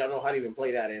 1978. I don't know how to even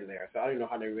play that in there. So I don't even know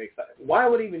how to make that. Why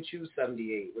would I even choose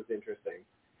 78 was interesting.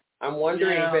 I'm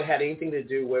wondering if it had anything to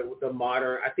do with the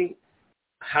modern. I think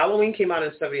Halloween came out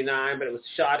in 79, but it was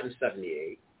shot in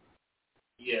 78.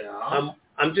 Yeah.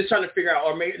 I'm just trying to figure out,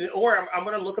 or I'm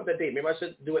going to look up the date. Maybe I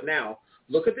should do it now.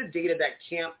 Look at the date of that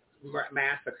camp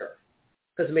massacre,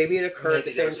 because maybe it occurred at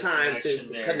the same time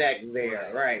to connect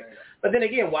there, right? But then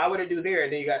again, why would it do there?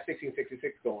 And then you got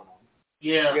 1666 going on.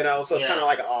 Yeah. You know, so it's kind of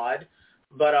like odd.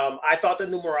 But I thought the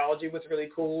numerology was really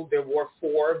cool. There were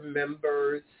 4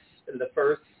 members in the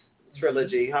first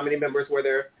trilogy. How many members were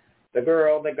there? The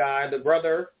girl, the guy, the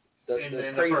brother, the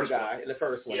crazy guy in the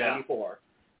first one, 94.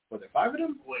 Was there 5 of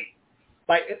them? Wait.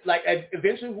 Like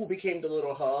eventually who became the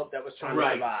little hub that was trying to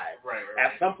survive. Right.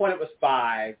 At some point it was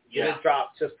 5. Then it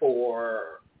dropped to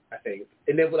 4, I think.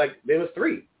 And then there was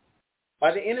 3.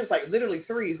 By the end it was like literally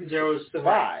 3 who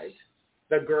survived.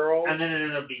 The girl. And then it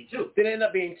ended up being 2. Then it ended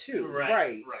up being 2.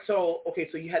 Right. So, okay,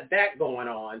 so you had that going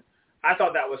on. I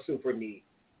thought that was super neat.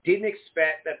 Didn't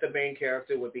expect that the main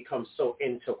character would become so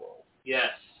integral. Yes.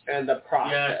 And the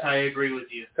process. Yes, I agree with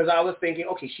you. Because I was thinking,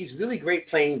 okay, she's really great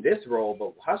playing this role,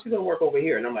 but how's she going to work over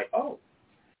here? And I'm like, oh.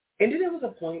 And then there was a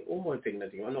point, one more thing,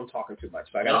 Nadine. I know I'm talking too much.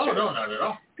 So I gotta No, not at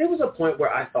all. There was a point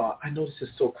where I thought, I know this is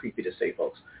so creepy to say,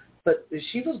 folks, but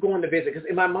she was going to visit, because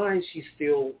in my mind, she's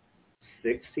still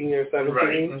 16 or 17.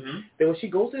 Right. Mm-hmm. Then when she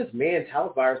goes to this man's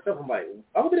house by herself, I'm like,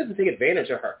 I hope he doesn't take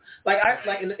advantage of her. Like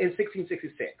in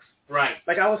 1666. Right.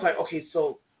 Like I was like, okay,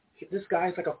 so this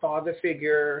guy's like a father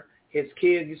figure. His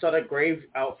kid, you saw that grave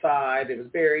outside. It was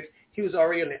buried. He was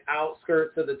already on the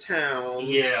outskirts of the town.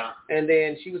 Yeah. And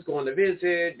then she was going to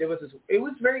visit. It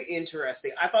was very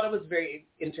interesting. I thought it was very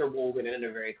interwoven in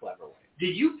a very clever way.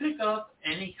 Did you pick up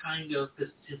any kind of,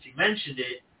 since you mentioned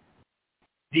it,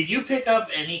 did you pick up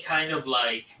any kind of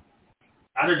like,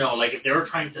 I don't know, like if they were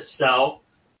trying to sell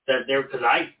that there, because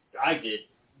I did,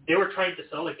 they were trying to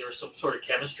sell like there was some sort of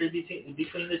chemistry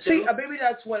between the two? See, maybe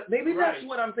that's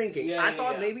what I'm thinking. Yeah, I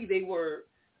thought maybe they were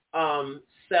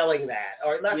selling that,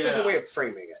 or that's just a way of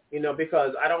framing it, you know,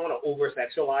 because I don't want to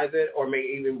over-sexualize it or may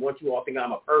even want you all think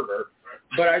I'm a pervert.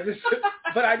 But I just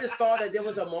thought that there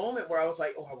was a moment where I was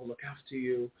like, oh, I will look after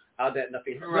you. I'll that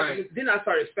nothing. Right. Then I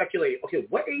started speculating, okay,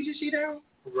 what age is she now?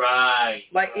 Right.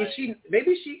 Like, is she,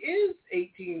 maybe she is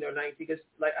 18 or 19, because,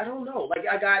 like, I don't know. Like,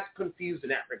 I got confused in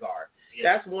that regard.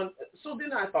 Yeah. That's one. So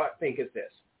then I think is this.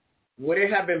 Would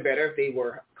it have been better if they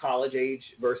were college age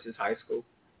versus high school?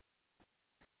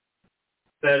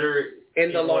 Better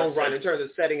in the long run, in terms of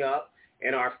setting up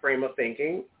and our frame of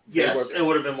thinking. Yes, it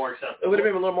would have been more acceptable. It would have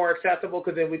been a little more acceptable,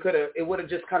 because then it would have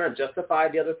just kind of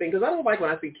justified the other thing. Because I don't like when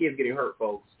I see kids getting hurt,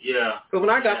 folks. Yeah. Because when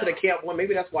I got to the camp one,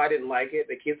 maybe that's why I didn't like it.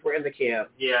 The kids were in the camp.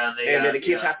 Yeah. And then the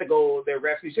kids have to go, they're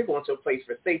refugees. They're going to a place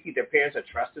for safety. Their parents are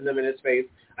trusting them in this space.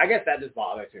 I guess that just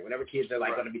bothers me. Whenever kids are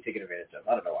like going to be taken advantage of.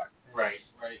 I don't know why. Right.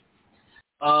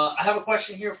 I have a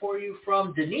question here for you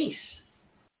from Denise.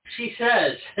 She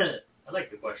says, I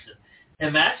like the question.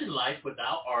 Imagine life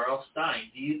without R.L. Stine.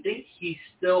 Do you think he's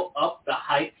still up the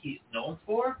hype he's known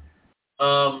for?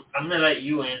 I'm going to let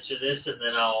you answer this, and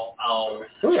then I'll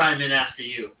chime in after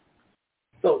you.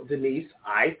 So, Denise,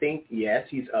 I think, yes,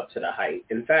 he's up to the hype.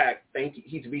 In fact,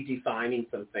 he's redefining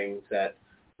some things that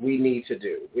we need to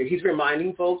do. He's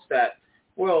reminding folks that,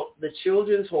 well, the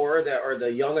children's horror or the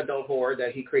young adult horror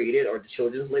that he created, or the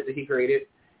children's lit that he created,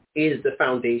 is the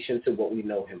foundation to what we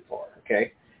know him for,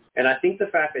 okay? And I think the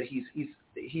fact that he's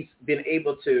been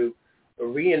able to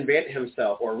reinvent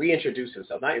himself, or reintroduce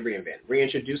himself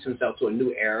to a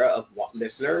new era of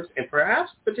listeners and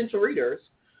perhaps potential readers,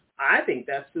 I think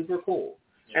that's super cool.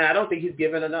 Yeah. And I don't think he's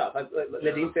given enough.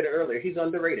 Nadine said it earlier. He's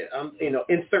underrated,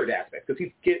 in certain aspects, because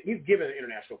he's given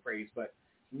international praise, but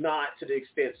not to the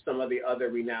extent some of the other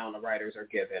renowned writers are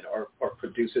given, or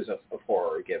producers of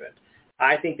horror are given.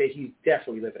 I think that he's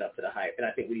definitely living up to the hype, and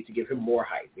I think we need to give him more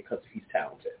hype because he's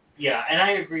talented. Yeah, and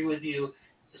I agree with you.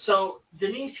 So,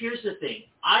 Denise, here's the thing.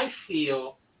 I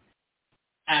feel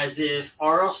as if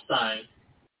R.L. Stine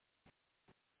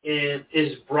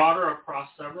is broader across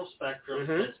several spectrums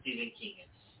than Stephen King is.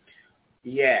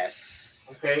 Yes.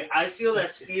 Okay? I feel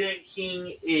that Stephen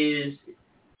King is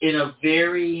in a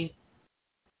very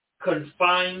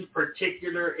confined,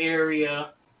 particular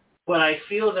area, but I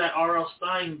feel that R.L.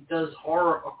 Stine does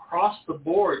horror across the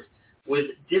board with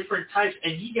different types,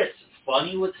 and he gets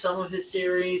funny with some of his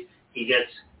series. He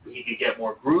could get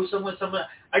more gruesome with some of it.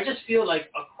 I just feel like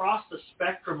across the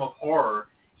spectrum of horror,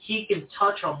 he can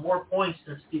touch on more points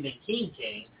than Stephen King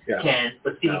can,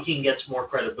 but Stephen King gets more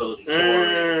credibility.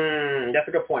 That's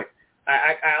a good point.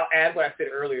 I'll add what I said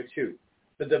earlier, too,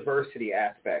 the diversity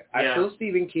aspect. I feel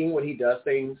Stephen King, when he does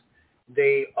things,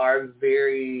 they are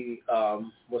very,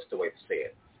 what's the way to say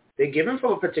it? They give them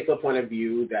from a particular point of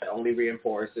view that only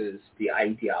reinforces the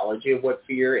ideology of what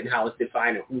fear and how it's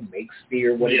defined and who makes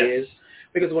fear what it is.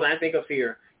 Because when I think of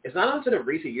fear, it's not until the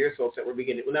recent years, folks, that we're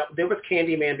beginning. Now, there was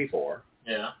Candyman before.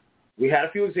 Yeah. We had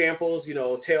a few examples,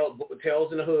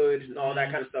 Tales in the Hood and all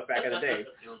that kind of stuff back in the day.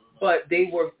 But they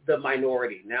were the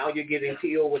minority. Now you're getting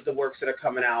Teal with the works that are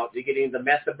coming out. You're getting the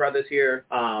Mesa brothers here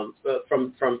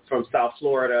from South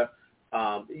Florida.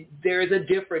 There is a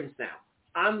difference now.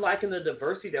 I'm liking the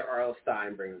diversity that R.L.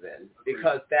 Stine brings in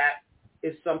because that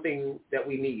is something that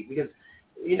we need. Because,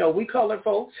 we colored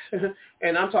folks,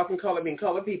 and I'm talking color, mean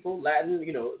colored people, Latin,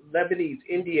 Lebanese,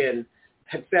 Indian,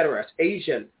 etc.,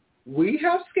 Asian. We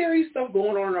have scary stuff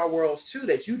going on in our worlds, too,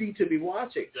 that you need to be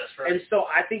watching. That's right. And so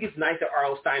I think it's nice that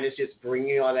R.L. Stine is just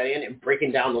bringing all that in and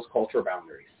breaking down those cultural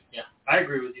boundaries. Yeah, I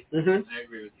agree with you. Mm-hmm. I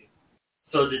agree with you.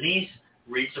 So, Denise,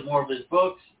 read some more of his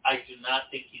books. I do not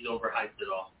think he's overhyped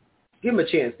at all. Give him a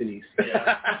chance, Denise.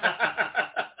 Yeah.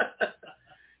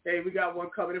 Hey, we got one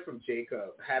coming in from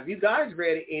Jacob. Have you guys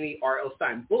read any R.L.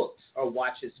 Stine books or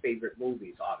watched his favorite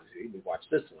movies? Obviously, we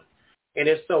watched this one. And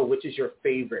if so, which is your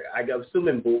favorite? I'm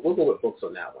assuming we'll go with books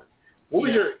on that one. What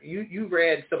was you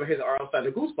read some of his R.L. Stine, the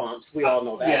Goosebumps. We all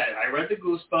know that. Yeah, I read the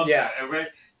Goosebumps. Yeah.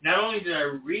 Not only did I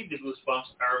read the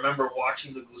Goosebumps, I remember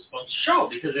watching the Goosebumps show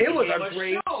because it was a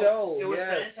great show. It was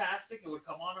fantastic. It would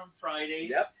come on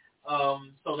Fridays. Yep.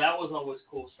 So that was always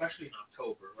cool, especially in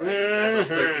October, right? Mm-hmm.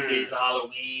 30 days of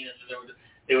Halloween, and then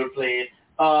they would play it.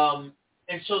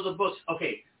 And so the books,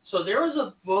 okay. So there was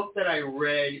a book that I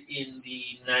read in the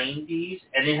 90s,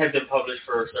 and it had been published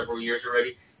for several years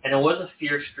already, and it was a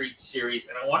Fear Street series,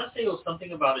 and I want to say it was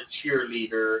something about a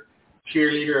cheerleader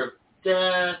of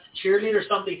death, cheerleader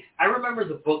something. I remember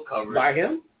the book cover. By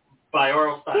him? By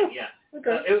R.L. Stine, yeah.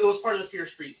 Okay. It was part of the Fear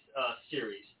Street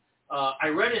series. I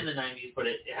read it in the 90s, but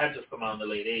it had to have come out in the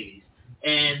late 80s.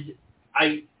 And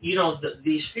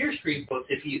these Fear Street books,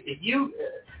 if you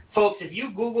folks, if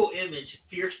you Google image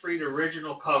Fear Street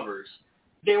original covers,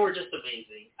 they were just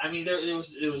amazing. I mean,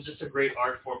 it was just a great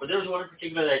art form. But there was one in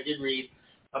particular that I did read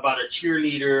about a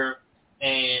cheerleader,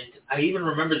 and I even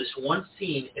remember this one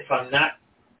scene, because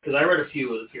I read a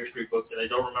few of the Fear Street books, and I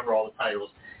don't remember all the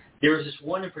titles. There was this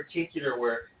one in particular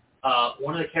where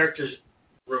one of the characters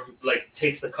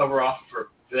takes the cover off of her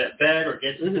bed or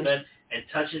gets into bed and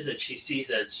touches it. She sees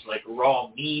that it's like raw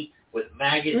meat with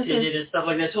maggots in it and stuff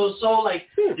like that. So it's so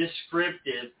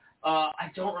descriptive.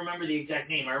 I don't remember the exact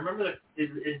name. I remember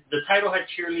the title had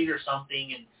cheerleader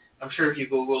something, and I'm sure if you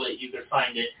Google it, you could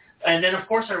find it. And then, of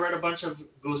course, I read a bunch of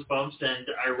Goosebumps, and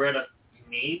I read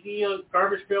maybe a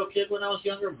Garbage Pail Kid when I was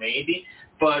younger, maybe.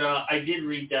 But I did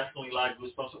read definitely a lot of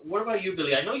Goosebumps. What about you,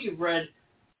 Billy? I know you've read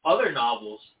other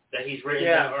novels that he's written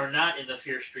that are not in the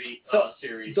Fear Street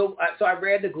series. So I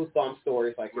read the Goosebumps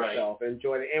stories like yourself,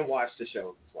 enjoyed it, and watched the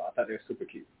shows as well. I thought they were super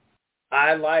cute.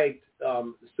 I liked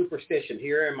Superstition.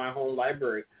 Here in my home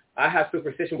library, I have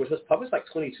Superstition, which was published like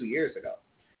 22 years ago.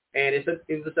 And it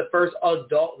was the first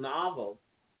adult novel.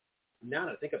 Now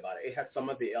that I think about it, it has some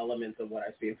of the elements of what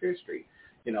I see in Fear Street.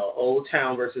 Old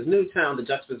Town versus New Town, the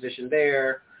juxtaposition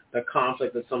there, the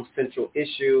conflict of some central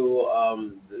issue,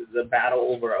 the battle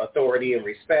over authority and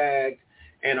respect,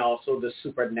 and also the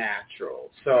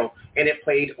supernatural. So, and it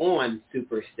played on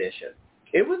superstition.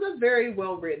 It was a very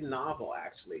well-written novel,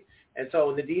 actually. And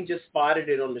so Nadine just spotted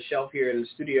it on the shelf here in the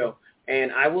studio.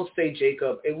 And I will say,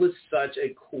 Jacob, it was such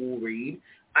a cool read.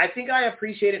 I think I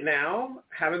appreciate it now,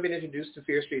 having been introduced to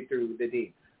Fear Street through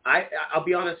Nadine. I'll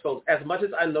be honest, folks, as much as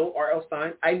I know R.L.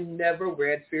 Stine, I never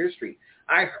read Fear Street.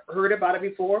 I heard about it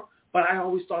before, but I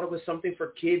always thought it was something for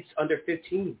kids under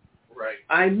 15. Right.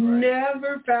 I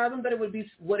never fathomed that it would be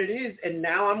what it is, and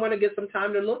now I'm going to get some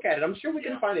time to look at it. I'm sure we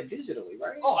can find it digitally,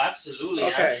 right? Oh, absolutely.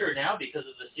 Okay. I'm sure now because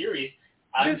of the series,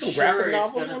 I'm sure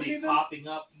it's going to be popping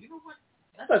up. You know what?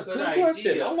 That's a good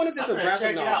question. idea. I wonder if it's a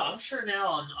graphic novel. Check it out. I'm sure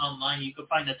now online you can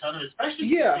find a ton of it, especially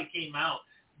since it came out.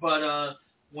 But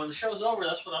when the show's over,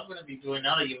 that's what I'm going to be doing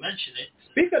now that you mention it.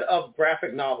 Speaking of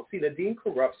graphic novels, see, Nadine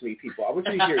corrupts me, people. I want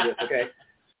you to hear this, okay?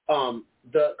 Oh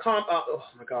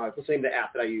my God, what's the name of the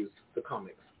app that I use? The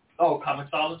comics. Oh,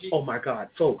 Comixology? Oh my God,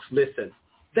 folks, listen.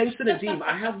 Thanks to Nadine,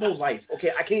 I have no life,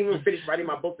 okay? I can't even finish writing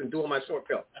my book and doing my short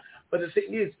film. But the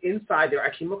thing is, inside there,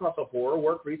 I came across a horror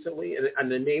work recently, and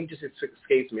the name just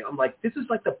escapes me. I'm like, this is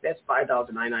like the best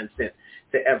 $5.99 to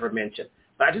ever mention.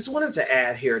 But I just wanted to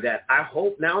add here that I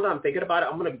hope, now that I'm thinking about it,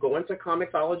 I'm going to go into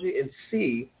Comixology and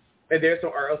see if there's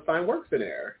some R.L. Stine works in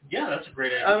there. Yeah, that's a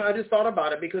great idea. I just thought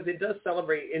about it because it does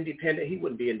celebrate independent. He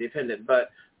wouldn't be independent, but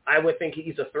I would think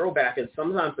he's a throwback, and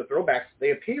sometimes the throwbacks,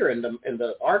 they appear in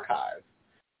the archive.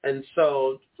 And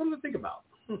so, something to think about.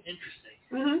 Interesting.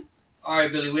 Mm-hmm. All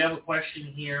right, Billy, we have a question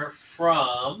here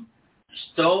from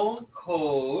Stone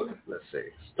Cold. Let's see.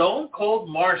 Stone Cold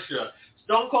Marsha.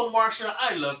 Stone Cold Marsha,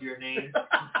 I love your name.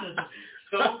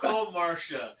 Stone Cold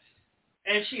Marsha.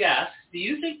 And she asks, do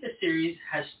you think the series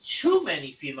has too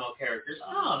many female characters?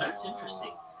 Oh, that's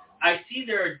interesting. I see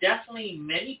there are definitely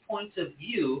many points of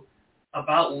view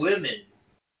about women.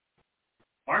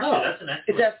 Marsha, that's an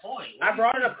excellent point. I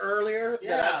brought it up earlier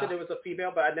that I said Yeah. there was a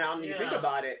female, but now when you think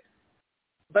about it,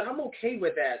 but I'm okay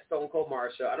with that, Stone Cold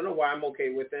Marsha. I don't know why I'm okay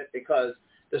with it, because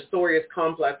the story is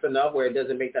complex enough where it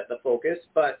doesn't make that the focus,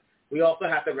 but we also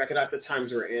have to recognize the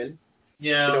times we're in.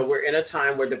 Yeah. You know, we're in a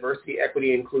time where diversity,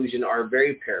 equity, and inclusion are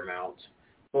very paramount,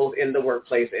 both in the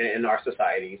workplace and in our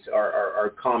societies,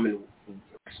 our common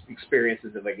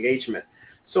experiences of engagement.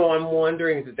 So I'm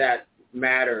wondering if that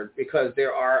mattered, because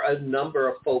there are a number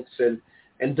of folks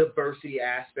and diversity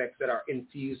aspects that are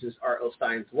infused in R.L.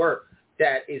 Stine's work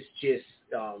that is just,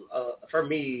 for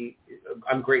me,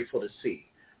 I'm grateful to see.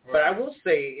 Right. But I will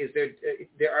say is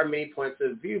there are many points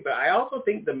of view, but I also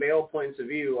think the male points of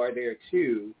view are there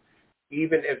too,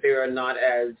 even if they are not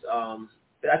as,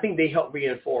 I think they help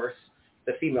reinforce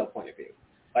the female point of view.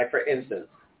 Like, for instance,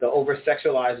 the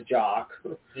over-sexualized jock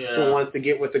who wants to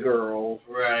get with the girl,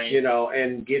 right? You know,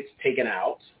 and gets taken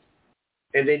out.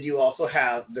 And then you also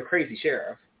have the crazy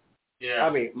sheriff. Yeah.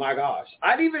 I mean, my gosh.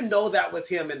 I didn't even know that was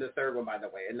him in the third one, by the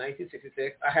way. In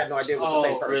 1966, I had no idea it was the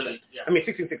same person. Really? Yeah. I mean,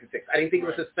 1666. I didn't think it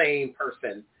was the same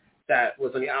person that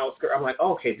was on the outskirts. I'm like,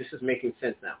 oh, okay, this is making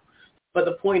sense now. But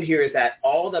the point here is that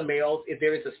all the males, if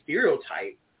there is a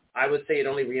stereotype, I would say it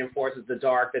only reinforces the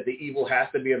dark, that the evil has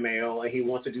to be a male and he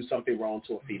wants to do something wrong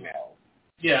to a female.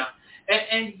 Yeah.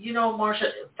 And you know, Marsha,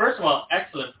 first of all,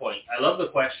 excellent point. I love the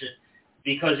question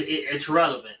because it's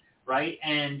relevant, right?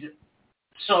 And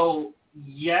so,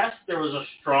 yes, there was a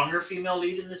stronger female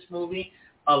lead in this movie.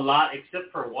 A lot,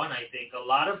 except for one, I think. A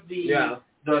lot of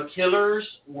the killers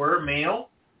were male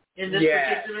in this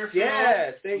particular film.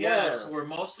 Yes, they were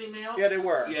mostly male. Yeah, they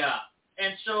were. Yeah.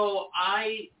 And so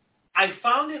I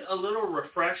found it a little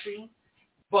refreshing,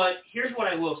 but here's what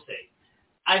I will say.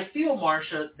 I feel,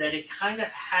 Marsha, that it kind of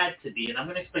had to be, and I'm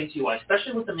going to explain to you why,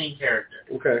 especially with the main character.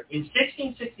 Okay. In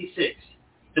 1666,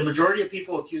 the majority of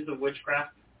people accused of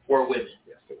witchcraft were women.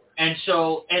 Yes, they were. And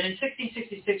in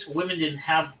 1666, women didn't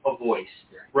have a voice,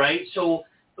 right? So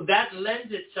that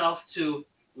lends itself to,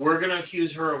 we're going to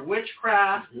accuse her of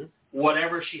witchcraft,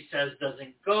 whatever she says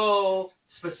doesn't go,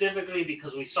 specifically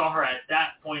because we saw her at that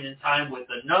point in time with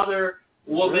another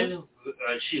woman.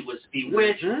 She was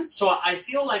bewitched. So I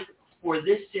feel like for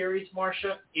this series,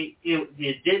 Marsha,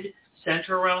 it did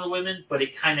center around the women, but it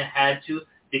kind of had to,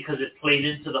 because it played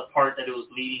into the part that it was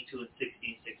leading to in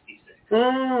 1666.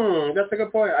 That's a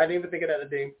good point. I didn't even think of that,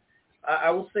 Nadeem.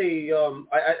 I will say,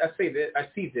 I say this. I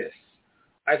see this.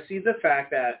 I see the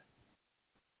fact that,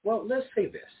 well, let's say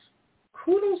this.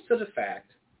 Kudos to the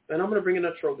fact, and I'm going to bring in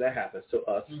a trope that happens to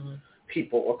us,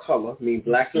 people of color, I mean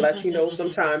black and Latinos.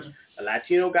 Sometimes a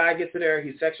Latino guy gets in there,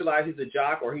 he's sexualized, he's a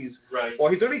jock, or he's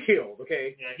going to be killed,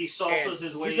 okay? Yeah, he salsas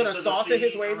his way into the scene. He's going to salsa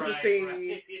his way into the scene,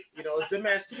 right. you know,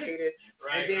 domesticated,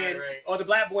 and then, or the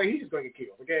black boy, he's just going to get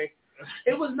killed, okay?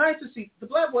 It was nice to see. The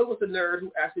black boy was a nerd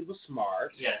who actually was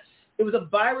smart. Yes. It was a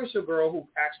biracial girl who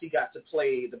actually got to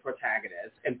play the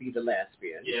protagonist and be the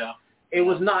lesbian. Yeah. It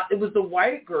was not. It was the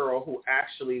white girl who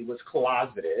actually was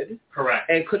closeted. Correct.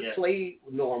 And could play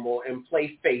normal and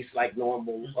play face like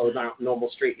normal, normal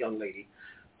straight young lady.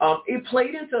 It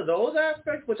played into those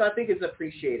aspects, which I think is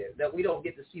appreciated, that we don't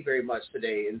get to see very much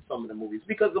today in some of the movies,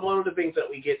 because one of the things that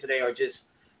we get today are just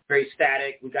very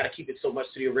static. We got to keep it so much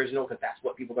to the original because that's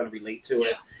what people are going to relate to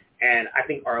it. And I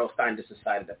think R.L. Stine just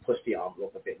decided to push the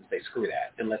envelope a bit and say, screw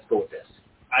that, and let's go with this.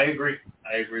 I agree.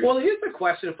 Well, here's the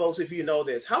question, folks, if you know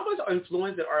this. How much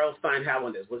influence did R.L. Stine have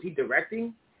on this? Was he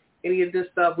directing any of this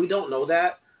stuff? We don't know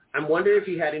that. I'm wondering if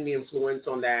he had any influence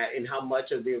on that and how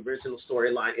much of the original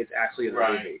storyline is actually in the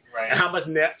movie. Right. And how much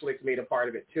Netflix made a part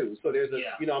of it, too. So there's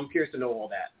I'm curious to know all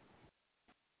that.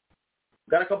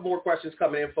 Got a couple more questions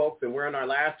coming in, folks, and we're in our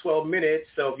last 12 minutes.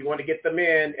 So if you want to get them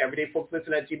in,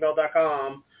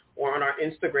 everydayfolkslisten@gmail.com or on our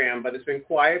Instagram. But it's been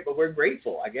quiet, but we're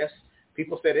grateful. I guess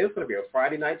people said it was going to be a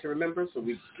Friday night to remember, so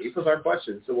we gave us our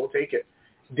questions, so we'll take it.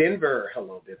 Denver.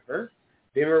 Hello, Denver.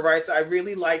 Denver writes, I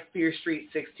really like Fear Street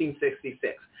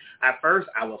 1666. At first,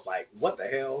 I was like, what the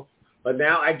hell? But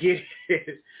now I get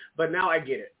it.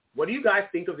 What do you guys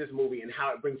think of this movie and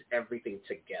how it brings everything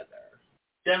together?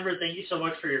 Denver, thank you so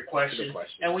much for your question.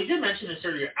 And we did mention this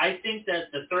earlier. I think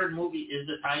that the third movie is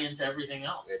the tie-in to everything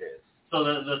else. It is. So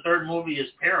the third movie is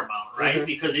paramount, right?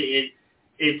 Because it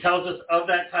it tells us of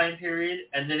that time period,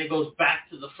 and then it goes back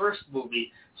to the first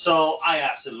movie. So I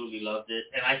absolutely loved it,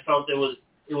 and I felt it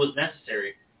was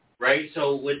necessary, right?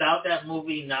 So without that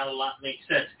movie, not a lot makes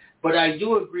sense. But I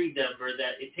do agree, Denver,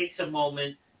 that it takes a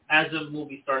moment as the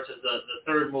movie starts, as the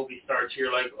third movie starts,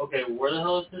 you're like, okay, where the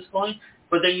hell is this going?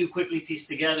 But then you quickly piece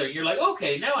together, and you're like,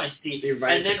 okay, now I see.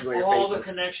 Right, and then all the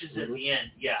connections at the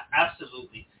end. Yeah,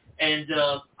 absolutely. And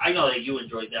I know that you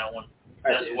enjoyed that one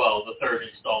as well, the third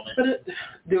installment. But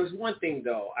there was one thing,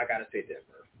 though, I got to say,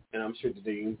 Denver, and I'm sure the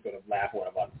Dean's going to laugh at what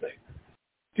I'm about to say.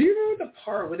 Do you remember the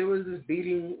part where there was this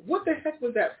beating? What the heck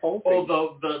was that phone thing?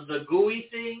 Oh, the gooey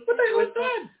thing? What the hell was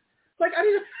that? Like, I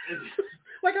didn't...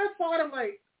 like, I saw it, I'm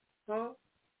like, huh?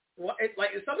 Well, is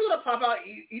something going to pop out,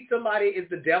 eat somebody? Is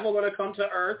the devil going to come to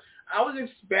Earth? I was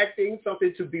expecting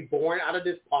something to be born out of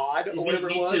this pod or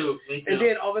whatever it was. Me too. And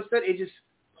then all of a sudden, it just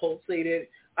pulsated.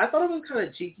 I thought it was kind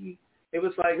of cheeky. It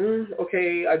was like,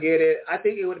 okay, I get it. I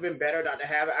think it would have been better not to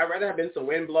have it. I'd rather have been some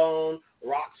wind blown,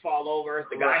 rocks fall over,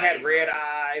 the guy had red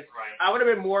eyes. Right. I would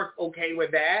have been more okay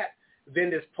with that than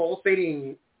this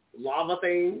pulsating lava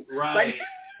thing. Right.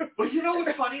 But you know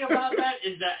what's funny about that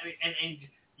is that, and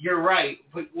you're right,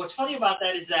 but what's funny about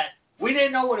that is that we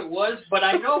didn't know what it was, but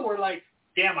I know we're like,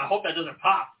 damn, I hope that doesn't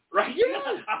pop. Right? Yeah.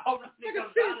 I hope nothing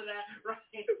comes out of that. Right?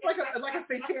 It's like a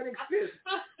satanic fist.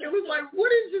 It was like,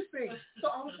 what is this thing? So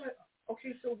I was like,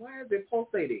 okay, so why is it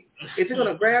pulsating? Is it going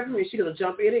to grab him? Is she going to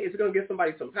jump in it? Is it going to give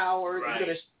somebody some powers? Right.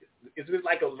 Is it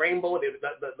like a rainbow,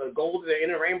 the gold in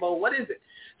a rainbow? What is it?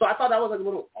 So I thought that was like a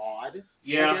little odd, I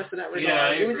guess, in that regard. Yeah,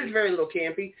 it was just very little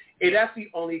campy. And that's the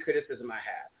only criticism I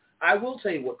have. I will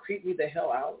tell you what creeped me the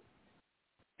hell out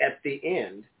at the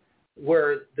end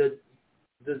were the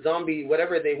zombie,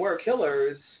 whatever they were,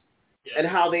 killers, and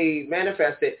how they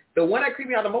manifested. The one that creeped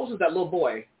me out the most was that little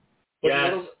boy.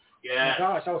 Yes. Oh my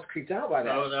gosh, I was creeped out by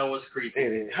that. No, that was creepy.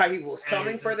 And how he was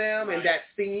coming for them, and that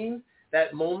scene,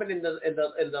 that moment in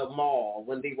the mall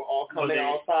when they were all coming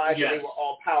outside and they were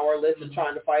all powerless and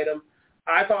trying to fight him.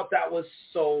 I thought that was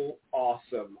so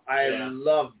awesome. I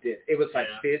loved it. It was like,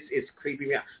 this is creeping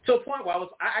me out. To a point where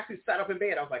I actually sat up in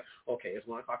bed. I was like, okay, it's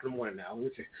 1 o'clock in the morning now.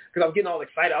 Because I'm getting all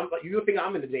excited. I'm like, you think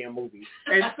I'm in the damn movie.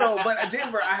 And so, but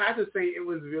Denver, I have to say it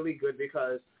was really good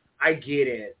because I get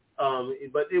it.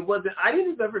 But it wasn't, I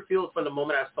didn't ever feel it from the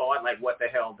moment I saw it, like, what the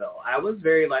hell, though. I was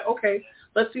very like, okay,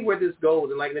 let's see where this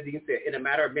goes. And like Nadine said, in a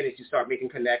matter of minutes, you start making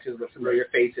connections with familiar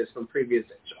faces from previous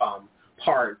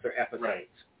parts or episodes. Right.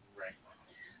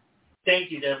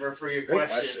 Thank you, Denver, for your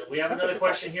question. We have another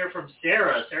question here from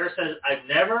Sarah. Sarah says, I've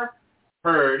never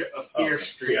heard of Fear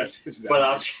Street, but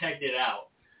I'll check it out.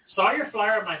 Saw your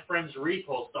flyer on my friend's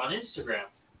repost on Instagram.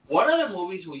 What other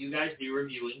movies will you guys be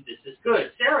reviewing? This is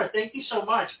good. Sarah, thank you so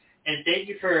much, and thank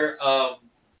you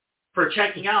for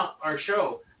checking out our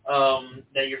show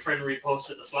that your friend reposted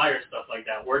the flyer, stuff like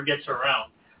that. Word gets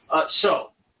around.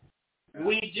 So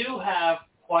we do have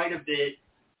quite a bit.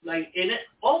 Like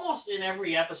almost in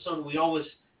every episode, we always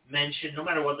mention, no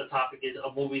matter what the topic is,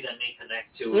 a movie that may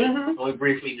connect to it. And we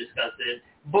briefly discussed it.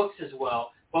 Books as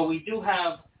well. But we do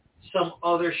have some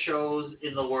other shows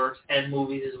in the works and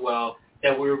movies as well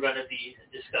that we're going to be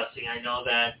discussing. I know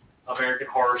that American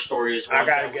Horror Story is one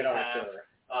that we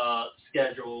have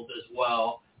scheduled as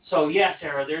well. So, yeah,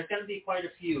 Sarah, there's going to be quite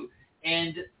a few.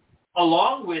 And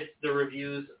along with the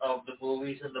reviews of the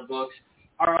movies and the books,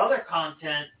 our other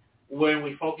content, when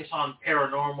we focus on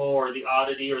paranormal or the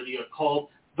oddity or the occult,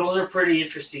 those are pretty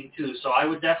interesting too. So I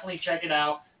would definitely check it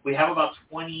out. We have about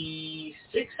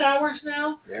 26 hours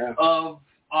now of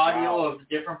audio of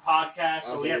different podcasts.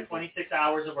 So we have 26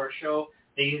 hours of our show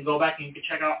that you can go back and you can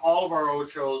check out all of our old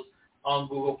shows on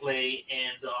Google Play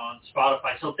and on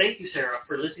Spotify. So thank you, Sarah,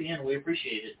 for listening in. We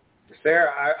appreciate it.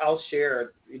 Sarah, I'll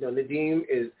share. Nadeem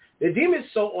is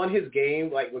so on his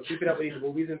game, like with keeping up with these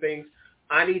movies and things.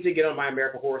 I need to get on my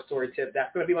American Horror Story tip.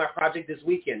 That's going to be my project this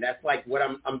weekend. That's like what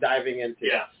I'm diving into.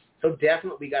 Yeah. So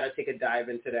definitely got to take a dive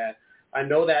into that. I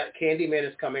know that Candyman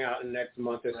is coming out in the next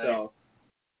month or so.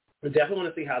 I definitely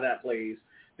want to see how that plays.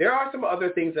 There are some other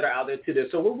things that are out there too.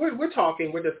 So we're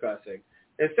talking, we're discussing.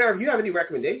 And Sarah, if you have any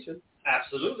recommendations,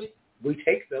 absolutely, we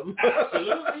take them.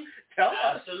 Absolutely, tell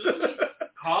us. Absolutely,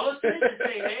 call us in and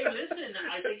say, hey, listen,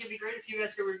 I think it'd be great if you guys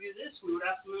could review this. We would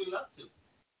absolutely love to.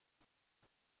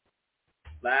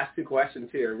 Last two questions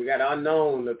here. We got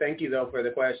Unknown. Thank you, though, for the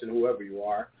question, whoever you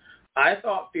are. I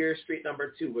thought Fear Street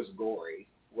number 2 was gory.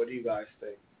 What do you guys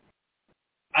think?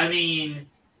 I mean,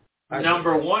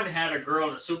 number 1 had a girl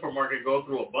in a supermarket go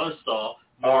through a buzzsaw,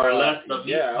 more or less the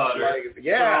meat cutter.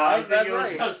 That's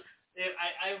right.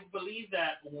 I believe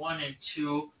that 1 and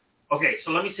 2. Okay, so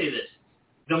let me say this.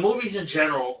 the movies in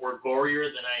general were gorier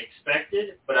than I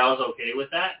expected, but I was okay with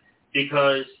that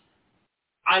because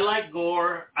I like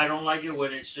gore. I don't like it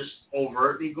when it's just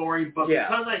overtly gory, but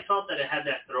because I felt that it had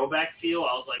that throwback feel,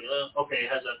 I was like, okay, it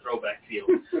has that throwback feel.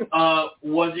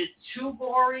 Was it too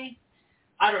gory?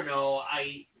 I don't know.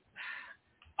 I'm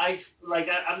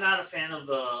not a fan of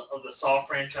the Saw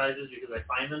franchises because I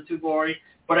find them too gory,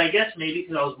 but I guess maybe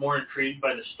because I was more intrigued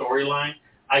by the storyline,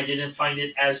 I didn't find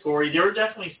it as gory. There were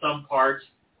definitely some parts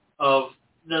of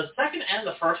the second and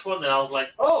the first one that I was like,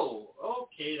 oh,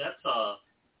 okay, that's a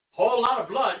whole lot of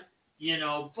blood,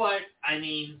 but, I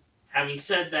mean, having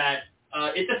said that,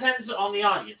 it depends on the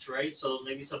audience, right? So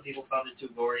maybe some people found it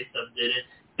too gory, some didn't.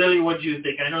 Billy, what do you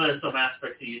think? I know there's some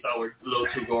aspects that you thought were a little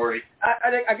too gory.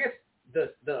 I guess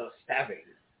the stabbing.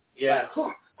 Yeah.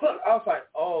 Like, I was like,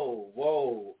 oh,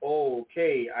 whoa,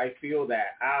 okay, I feel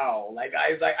that. Ow.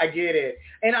 I get it.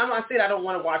 And I'm not saying I don't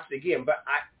want to watch it again, but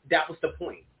that was the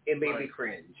point. It made me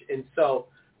cringe. And so,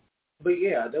 but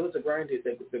yeah, there was a grinded,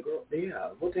 the girl,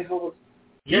 what the hell was...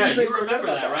 Yeah, you remember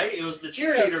that, right? It was the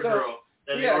cheerleader girl.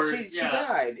 She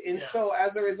died. And so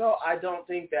as a result, I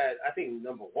think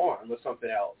number one was something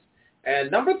else. And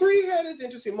number three had its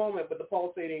interesting moment with the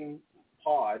pulsating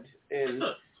pod and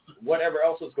whatever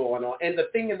else was going on. And the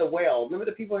thing in the well, remember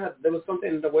there was something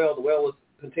in the well was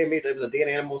contaminated, there was a dead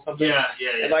animal or something? Yeah.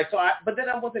 And but then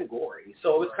that wasn't gory.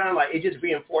 So it was kind of like, it just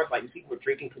reinforced, people were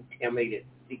drinking contaminated,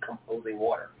 decomposing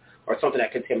water or something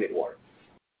that contaminated water.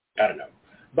 I don't know.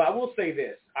 But I will say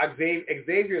this.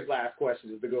 Xavier's last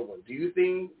question is the good one. Do you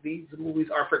think these movies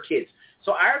are for kids?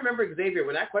 So I remember, Xavier,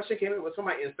 when that question came in, it was from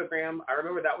my Instagram. I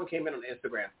remember that one came in on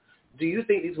Instagram. Do you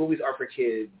think these movies are for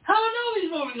kids? Hell no,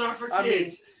 these movies aren't for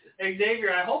kids.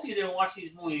 Xavier, I hope you didn't watch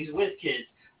these movies with kids.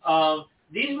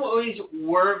 These movies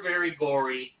were very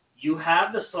gory. You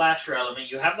have the slasher element.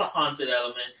 You have the haunted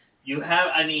element.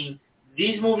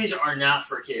 These movies are not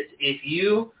for kids. If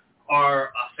you are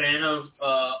a fan of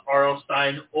R.L.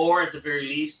 Stine, or at the very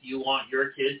least, you want your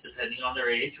kids, depending on their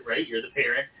age, right? You're the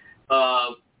parent,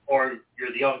 or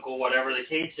you're the uncle, whatever the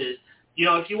case is.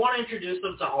 If you want to introduce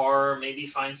them to horror,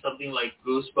 maybe find something like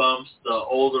Goosebumps, the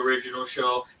old original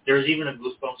show. There's even a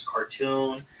Goosebumps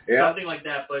cartoon, something like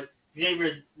that. But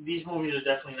Xavier, these movies are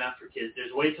definitely not for kids.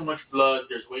 There's way too much blood.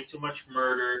 There's way too much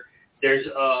murder. There's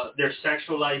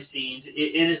sexualized scenes.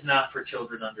 It is not for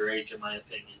children underage, in my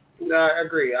opinion. No, I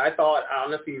agree. I thought,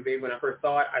 honestly, when I first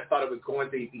saw it, I thought it was going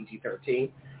to be PG-13.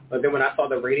 But then when I saw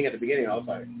the rating at the beginning, I was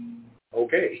like,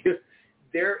 okay.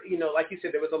 There, like you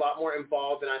said, there was a lot more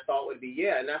involved than I thought would be.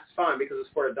 Yeah, and that's fine because it's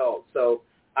for adults. So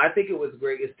I think it was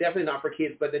great. It's definitely not for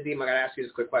kids. But Nadeem, I got to ask you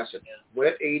this quick question. Yeah.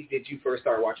 What age did you first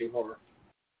start watching horror?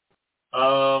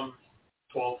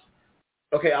 12.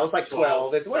 Okay, I was like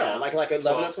 12 as well, like 11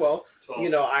 or 12.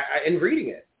 And reading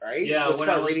it, right? Yeah, when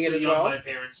I was reading it as young, well. My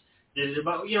parents did it.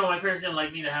 But my parents didn't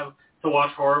like me to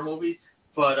watch horror movies.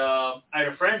 But I had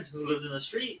a friend who lived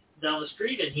down the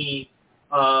street, and he,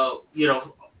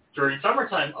 during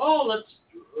summertime, let's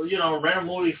rent a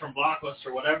movie from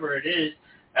Blockbuster, whatever it is.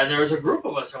 And there was a group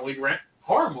of us, and we'd rent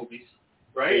horror movies,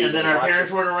 right? And then our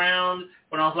parents weren't around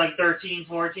when I was like 13,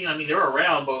 14. I mean, they were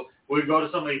around, but we'd go to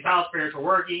somebody's house, parents were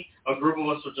working, a group of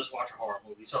us would just watch a horror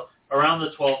movie. So around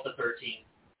the 12 to 13.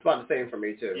 It's about the same for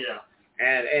me, too. Yeah.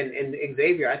 And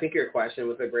Xavier, I think your question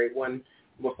was a great one.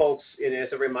 Well, folks, and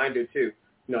it's a reminder, too.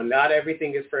 Not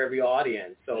everything is for every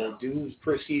audience. So do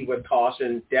proceed with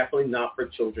caution. Definitely not for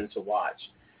children to watch.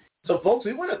 So, folks,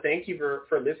 we want to thank you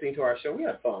for listening to our show. We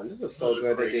had fun. This was so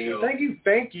good, Nadine.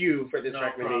 Thank you for this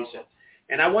recommendation. Problem.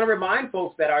 And I want to remind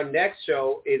folks that our next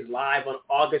show is live on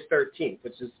August 13th,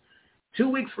 which is 2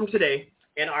 weeks from today.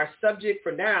 And our subject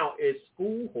for now is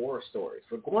school horror stories.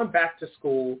 We're going back to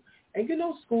school. And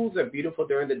schools are beautiful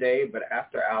during the day, but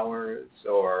after hours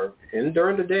or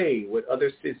during the day with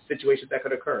other situations that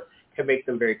could occur can make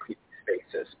them very creepy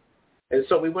spaces. And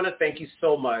so we want to thank you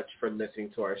so much for listening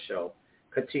to our show.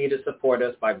 Continue to support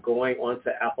us by going on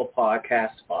to Apple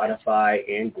Podcasts, Spotify,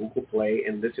 and Google Play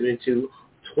and listening to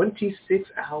 26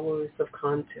 hours of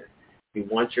content. We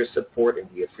want your support,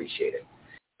 and we appreciate it.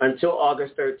 Until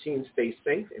August 13th, stay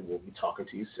safe, and we'll be talking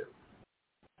to you soon.